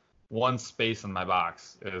space in my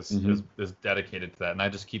box Hmm. is dedicated to that, and I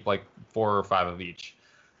just keep like 4 or 5 of each.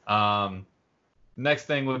 Um, Next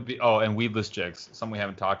thing would be and weedless jigs, something we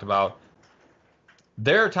haven't talked about.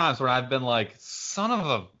 There are times when I've been like, son of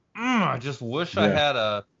a, I just wish I Yeah, had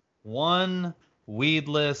a one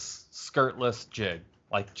weedless, skirtless jig.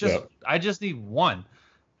 Like yeah. I just need one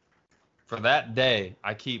for that day.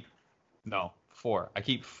 I keep no 4. I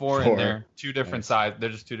keep 4 in 4. there, two different Nice. size. They're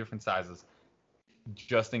just two different sizes,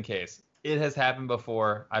 just in case. It has happened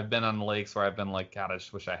before. I've been on the lakes where I've been like, God, I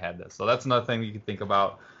just wish I had this. So that's another thing you can think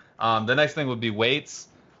about. The next thing would be weights.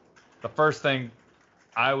 The first thing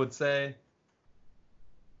I would say,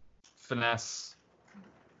 finesse,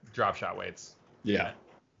 drop shot weights. Yeah.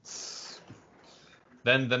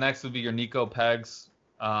 Then the next would be your Nico pegs.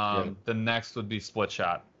 Yeah. The next would be split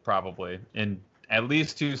shot, probably in at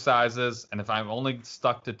least 2 sizes. And if I'm only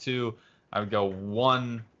stuck to 2, I would go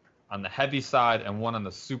 1 on the heavy side and 1 on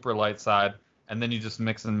the super light side. And then you just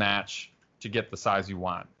mix and match to get the size you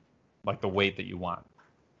want, like the weight that you want.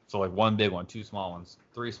 So like 1 big one, 2 small ones,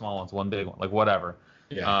 3 small ones, 1 big one, like whatever.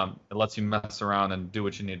 Yeah. It lets you mess around and do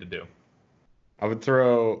what you need to do. I would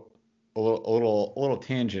throw a little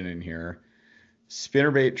tangent in here.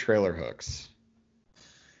 Spinnerbait trailer hooks.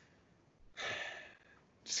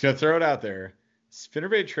 Just gonna throw it out there.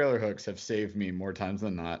 Spinnerbait trailer hooks have saved me more times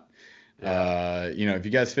than not. Yeah. If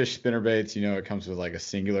you guys fish spinnerbaits, it comes with like a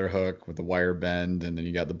singular hook with a wire bend, and then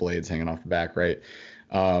you got the blades hanging off the back, right?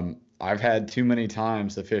 I've had too many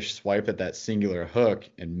times the fish swipe at that singular hook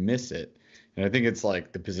and miss it. And I think it's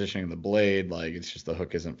like the positioning of the blade, like it's just the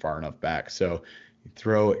hook isn't far enough back. So you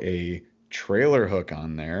throw a trailer hook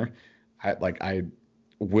on there. I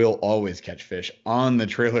will always catch fish on the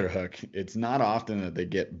trailer hook. It's not often that they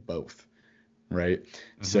get both, right?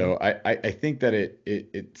 Mm-hmm. So I think that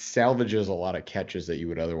it salvages a lot of catches that you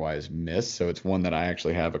would otherwise miss. So it's one that I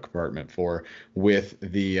actually have a compartment for with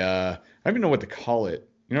the I don't even know what to call it.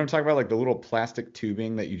 You know what I'm talking about? Like the little plastic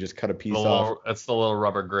tubing that you just cut a piece off. It's the little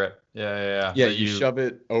rubber grip. Yeah. Yeah, you shove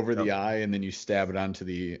it over the eye and then you stab it onto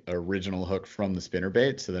the original hook from the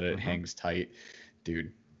spinnerbait so that it hangs tight.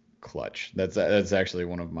 Dude, clutch. That's actually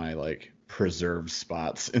one of my like preserved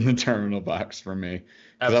spots in the terminal box for me.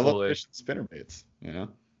 Because I love fishing spinnerbaits,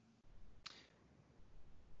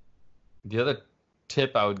 The other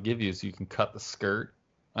tip I would give you is you can cut the skirt.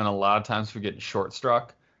 And a lot of times if you're getting short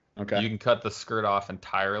struck, you can cut the skirt off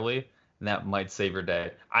entirely, and that might save your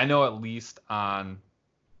day. I know at least on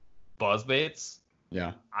buzzbaits,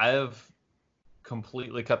 I have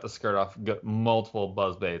completely cut the skirt off multiple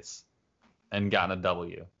buzzbaits and gotten a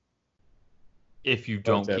W. If you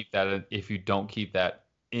don't keep that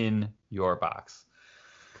in your box.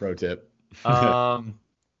 Pro tip.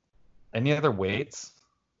 Any other weights?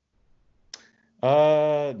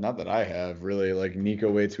 Not that I have really. Like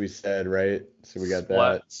Nico weights, we said, right? So we got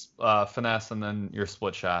that. Finesse, and then your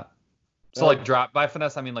split shot. So like by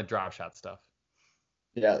finesse, I mean like drop shot stuff.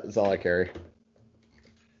 Yeah, that's all I carry.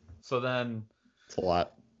 So then it's a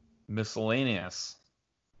lot. Miscellaneous.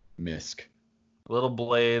 Misc. Little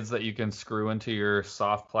blades that you can screw into your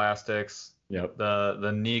soft plastics. Yep.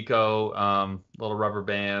 The Nico little rubber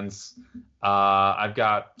bands. I've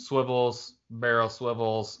got swivels, barrel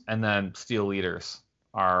swivels, and then steel leaders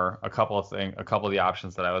are a couple of the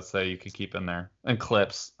options that I would say you could keep in there. And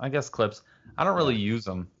clips. I guess clips. I don't really use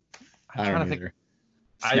them. I don't either.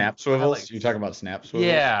 Snap swivels? You talking about snap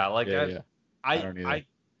swivels? Yeah, I don't either.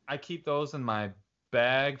 I keep those in my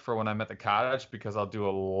bag for when I'm at the cottage because I'll do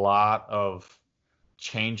a lot of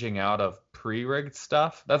changing out of pre-rigged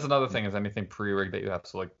stuff. That's another thing is anything pre-rigged that you have.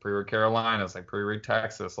 So like pre-rigged Carolinas, like pre-rigged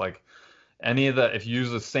Texas, like any of the, if you use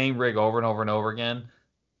the same rig over and over and over again,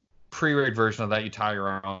 pre-rigged version of that, you tie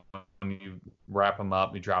your own, you wrap them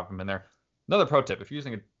up, you drop them in there. Another pro tip, if you're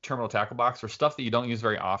using a terminal tackle box for stuff that you don't use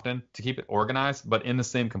very often to keep it organized, but in the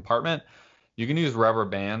same compartment, you can use rubber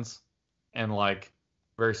bands and like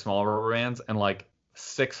very small rubber bands and like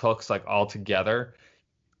 6 hooks like all together.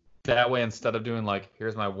 That way, instead of doing like,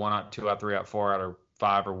 here's my 1 out, 2 out, 3 out, 4 out, or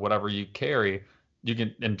 5 or whatever you carry, you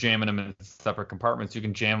can, and jamming them in separate compartments, you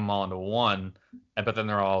can jam them all into one, but then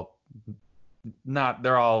they're all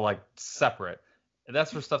like separate. And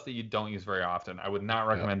that's for stuff that you don't use very often. I would not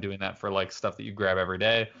recommend doing that for like stuff that you grab every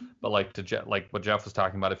day. But like like what Jeff was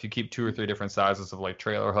talking about, if you keep 2 or 3 different sizes of like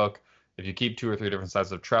trailer hook, if you keep 2 or 3 different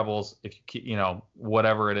sizes of trebles, if you keep,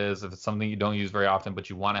 whatever it is, if it's something you don't use very often,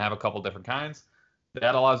 but you want to have a couple different kinds,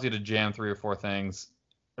 that allows you to jam 3 or 4 things,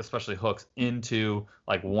 especially hooks, into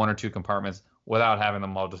like 1 or 2 compartments without having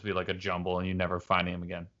them all just be like a jumble and you never finding them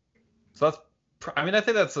again. So that's, I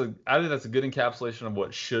think that's a good encapsulation of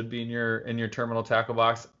what should be in your terminal tackle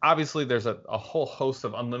box. Obviously, there's a whole host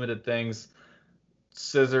of unlimited things: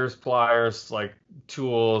 scissors, pliers, like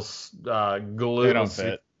tools, glue. They don't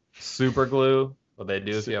fit. Super glue. Well, they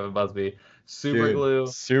do if you have a Buzzbee. Super glue.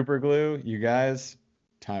 Super glue. You guys,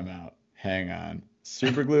 time out. Hang on.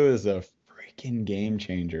 Super glue is a freaking game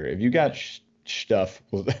changer. If you got stuff,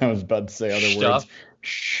 I was about to say other words.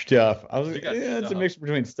 Stuff. It's a mix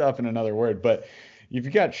between stuff and another word. But if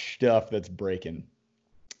you got stuff that's breaking,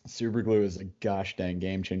 super glue is a gosh dang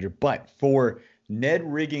game changer. But for Ned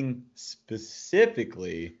rigging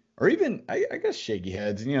specifically, or even I guess shaky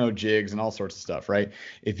heads, jigs and all sorts of stuff, right?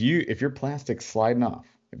 If your plastic's sliding off,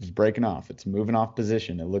 if it's breaking off, it's moving off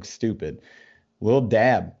position, it looks stupid. Little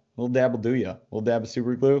dab little dab will do ya. Little dab of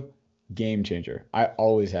super glue, game changer. I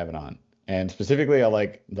always have it on. And specifically, I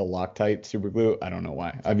like the Loctite super glue. I don't know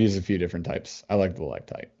why. I've used a few different types. I like the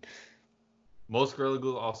Loctite. Most Gorilla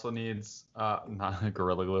Glue also needs, not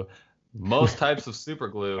Gorilla Glue. Most types of super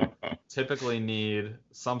glue typically need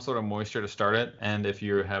some sort of moisture to start it, and if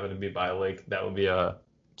you happen to be by a lake, that would be a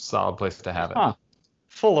solid place to have it. Huh.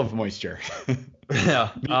 Full of moisture. Yeah.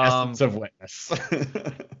 The essence of wetness.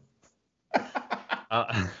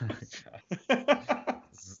 I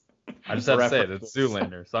just have to say it. It's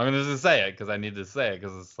Zoolander, so I'm gonna just say it because I need to say it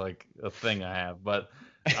because it's like a thing I have. But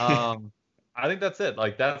I think that's it.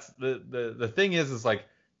 Like that's the thing is like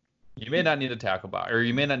you may not need a tackle box or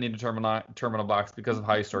you may not need a terminal box because of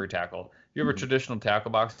how you store your tackle. If you have a traditional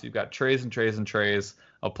tackle box, you've got trays and trays and trays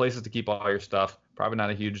of places to keep all your stuff. Probably not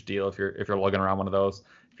a huge deal if you're lugging around one of those.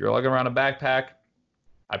 If you're lugging around a backpack,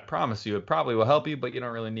 I promise you it probably will help you, but you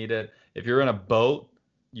don't really need it. If you're in a boat,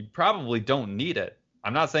 you probably don't need it.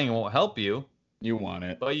 I'm not saying it won't help you. You want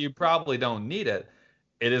it. But you probably don't need it.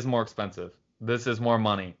 It is more expensive. This is more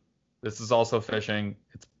money. This is also fishing.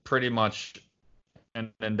 It's pretty much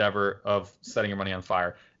an endeavor of setting your money on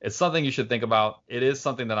fire. It's something you should think about. It is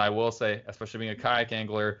something that I will say, especially being a kayak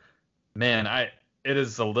angler, man, it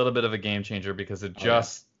is a little bit of a game changer because it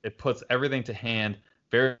just it puts everything to hand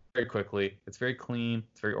very, very quickly. It's very clean.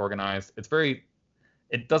 It's very organized.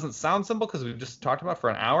 It doesn't sound simple because we've just talked about it for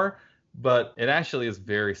an hour, but it actually is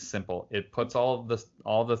very simple. It puts all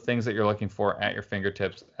the things that you're looking for at your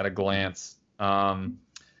fingertips at a glance.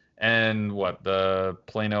 And what the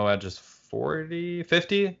Plano edge is 40,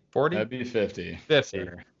 50, 40? That'd be 50. 50.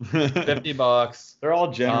 Sure. $50. They're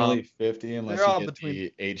all generally 50 unless they're all you get between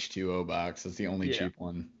the H2O box. That's the only cheap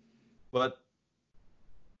one. But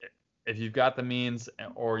if you've got the means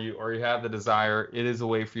or you have the desire, it is a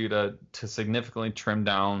way for you to significantly trim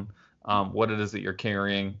down what it is that you're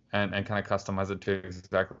carrying and kind of customize it to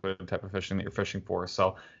exactly the type of fishing that you're fishing for.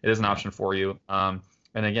 So it is an option for you.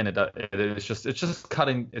 And again, it's just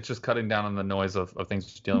cutting down on the noise of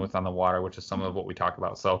things you're dealing with on the water, which is some of what we talk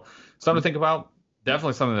about. So something to think about.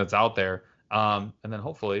 Definitely something that's out there. And then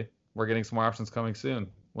hopefully we're getting some more options coming soon.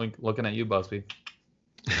 Wink, looking at you, Busby.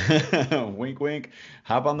 Wink, wink.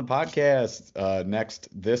 Hop on the podcast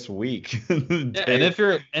this week. Yeah,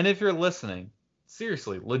 and if you're listening,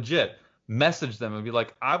 seriously, legit, message them and be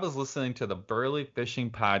like, I was listening to the Burly Fishing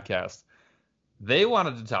podcast. They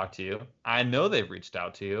wanted to talk to you. I know they've reached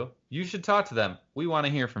out to you. You should talk to them. We want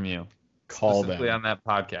to hear from you. Call specifically them on that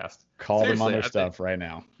podcast. Call them on their stuff right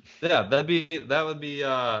now. Yeah, that would be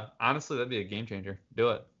honestly that'd be a game changer. Do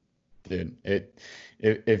it. Dude,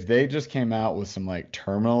 if they just came out with some like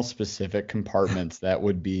terminal specific compartments, that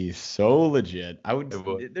would be so legit.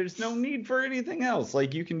 There's no need for anything else.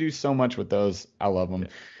 Like you can do so much with those. I love them. Yeah.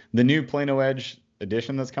 The new Plano Edge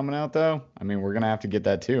edition that's coming out though, I mean, we're gonna have to get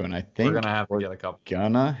that too, and I think we're gonna have to get a couple.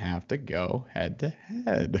 Gonna have to go head to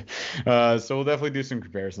head. So we'll definitely do some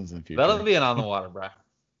comparisons in the future. That'll be an on the water, bro.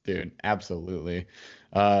 Dude, absolutely.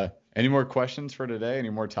 Any more questions for today? Any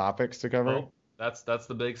more topics to cover? Oh, that's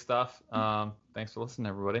the big stuff. Thanks for listening,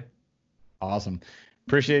 everybody. Awesome.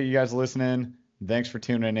 Appreciate you guys listening. Thanks for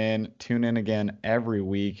tuning in. Tune in again every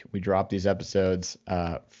week. We drop these episodes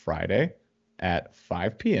Friday at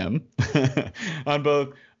 5 p.m. on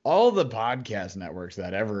both all the podcast networks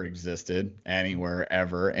that ever existed, anywhere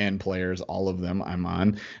ever, and players, all of them I'm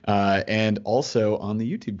on, and also on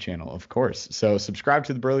the YouTube channel, of course. So subscribe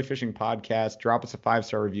to the Burly Fishing Podcast. Drop us a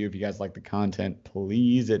 5-star review if you guys like the content.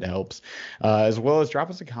 Please, it helps. As well as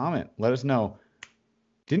drop us a comment. Let us know.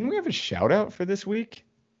 Didn't we have a shout out for this week?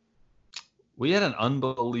 We had an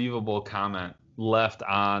unbelievable comment left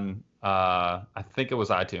on, I think it was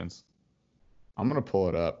iTunes. I'm going to pull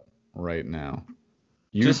it up right now.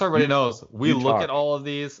 Just so everybody knows, we look at all of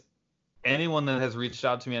these. Anyone that has reached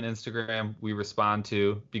out to me on Instagram, we respond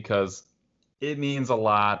to because it means a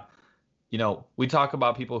lot. You know, we talk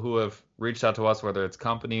about people who have reached out to us, whether it's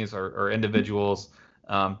companies or individuals.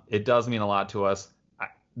 It does mean a lot to us.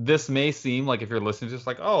 This may seem like if you're listening, just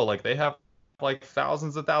like, oh, like they have like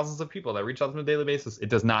thousands and thousands of people that reach out to them on a daily basis. It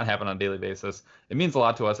does not happen on a daily basis. It means a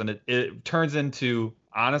lot to us. And it turns into,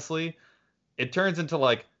 honestly, it turns into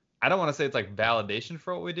like, I don't want to say it's like validation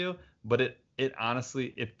for what we do, but it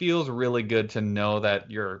honestly, it feels really good to know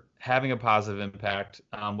that you're having a positive impact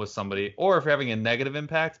with somebody, or if you're having a negative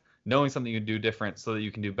impact, knowing something you can do different so that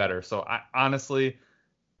you can do better. So I honestly,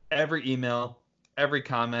 every email, every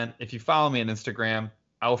comment, if you follow me on Instagram,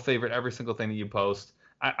 I'll favorite every single thing that you post.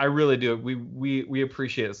 I really do. We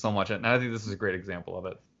appreciate it so much. And I think this is a great example of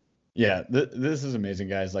it. Yeah, this is amazing,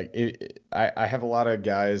 guys. Like I have a lot of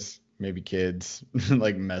guys maybe kids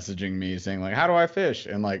like messaging me saying like, how do I fish?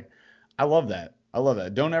 And like, I love that. I love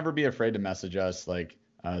that. Don't ever be afraid to message us. Like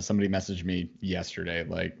somebody messaged me yesterday,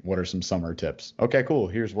 like, what are some summer tips? Okay, cool.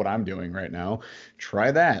 Here's what I'm doing right now.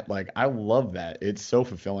 Try that. Like, I love that. It's so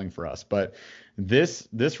fulfilling for us. But this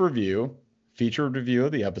review, featured review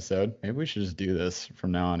of the episode, maybe we should just do this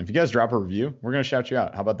from now on. If you guys drop a review, we're gonna shout you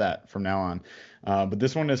out. How about that from now on? But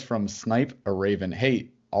this one is from Snipe a Raven. Hey,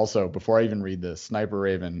 also, before I even read this, Sniper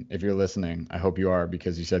Raven, if you're listening, I hope you are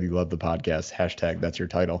because you said you love the podcast. Hashtag, that's your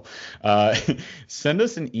title. Send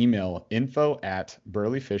us an email,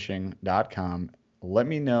 info@burlyfishing.com. Let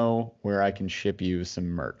me know where I can ship you some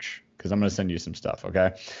merch because I'm going to send you some stuff,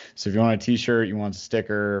 okay? So if you want a t-shirt, you want a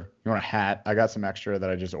sticker, you want a hat, I got some extra that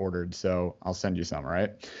I just ordered, so I'll send you some, all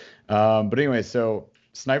right? But anyway, so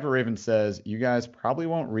Sniper Raven says, you guys probably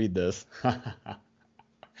won't read this.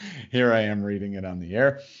 Here I am reading it on the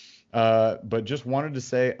air. But just wanted to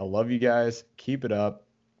say I love you guys. Keep it up.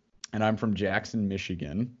 And I'm from Jackson,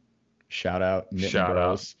 Michigan. Shout out.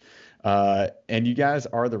 Shout out. And you guys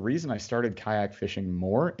are the reason I started kayak fishing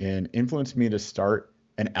more and influenced me to start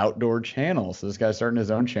an outdoor channel. So this guy's starting his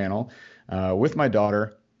own channel with my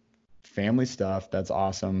daughter. Family stuff. That's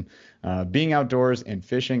awesome. Being outdoors and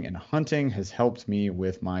fishing and hunting has helped me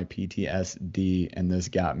with my PTSD, and this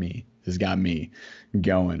got me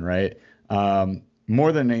going, right?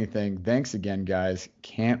 More than anything, thanks again, guys.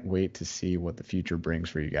 Can't wait to see what the future brings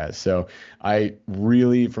for you guys. So I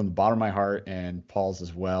really, from the bottom of my heart, and Paul's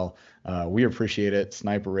as well, we appreciate it.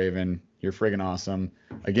 Sniper Raven, you're friggin' awesome.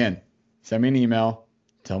 Again, send me an email.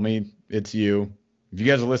 Tell me it's you. If you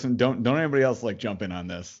guys are listening, don't anybody else like jump in on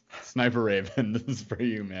this. Sniper Raven, this is for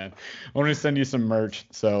you, man. I want to send you some merch,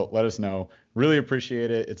 so let us know. Really appreciate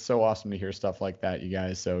it. It's so awesome to hear stuff like that, you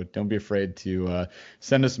guys. So don't be afraid to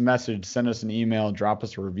send us a message, send us an email, drop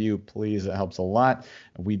us a review, please. It helps a lot.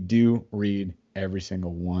 We do read every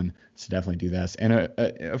single one, so definitely do that. And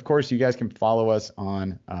of course, you guys can follow us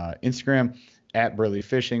on Instagram at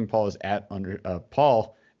BurlyFishing. Paul is at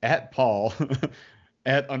Paul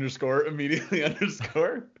at underscore immediately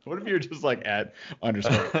underscore. What if you're just like at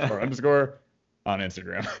underscore or underscore on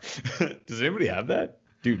Instagram? Does anybody have that?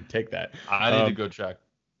 Dude, take that. I need to go check.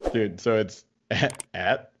 Dude, so it's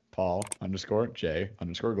at Paul underscore J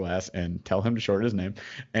underscore glass, and tell him to shorten his name.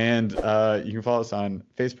 And you can follow us on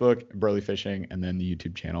Facebook, Burly Fishing, and then the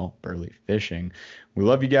YouTube channel, Burly Fishing. We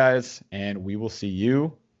love you guys, and we will see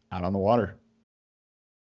you out on the water.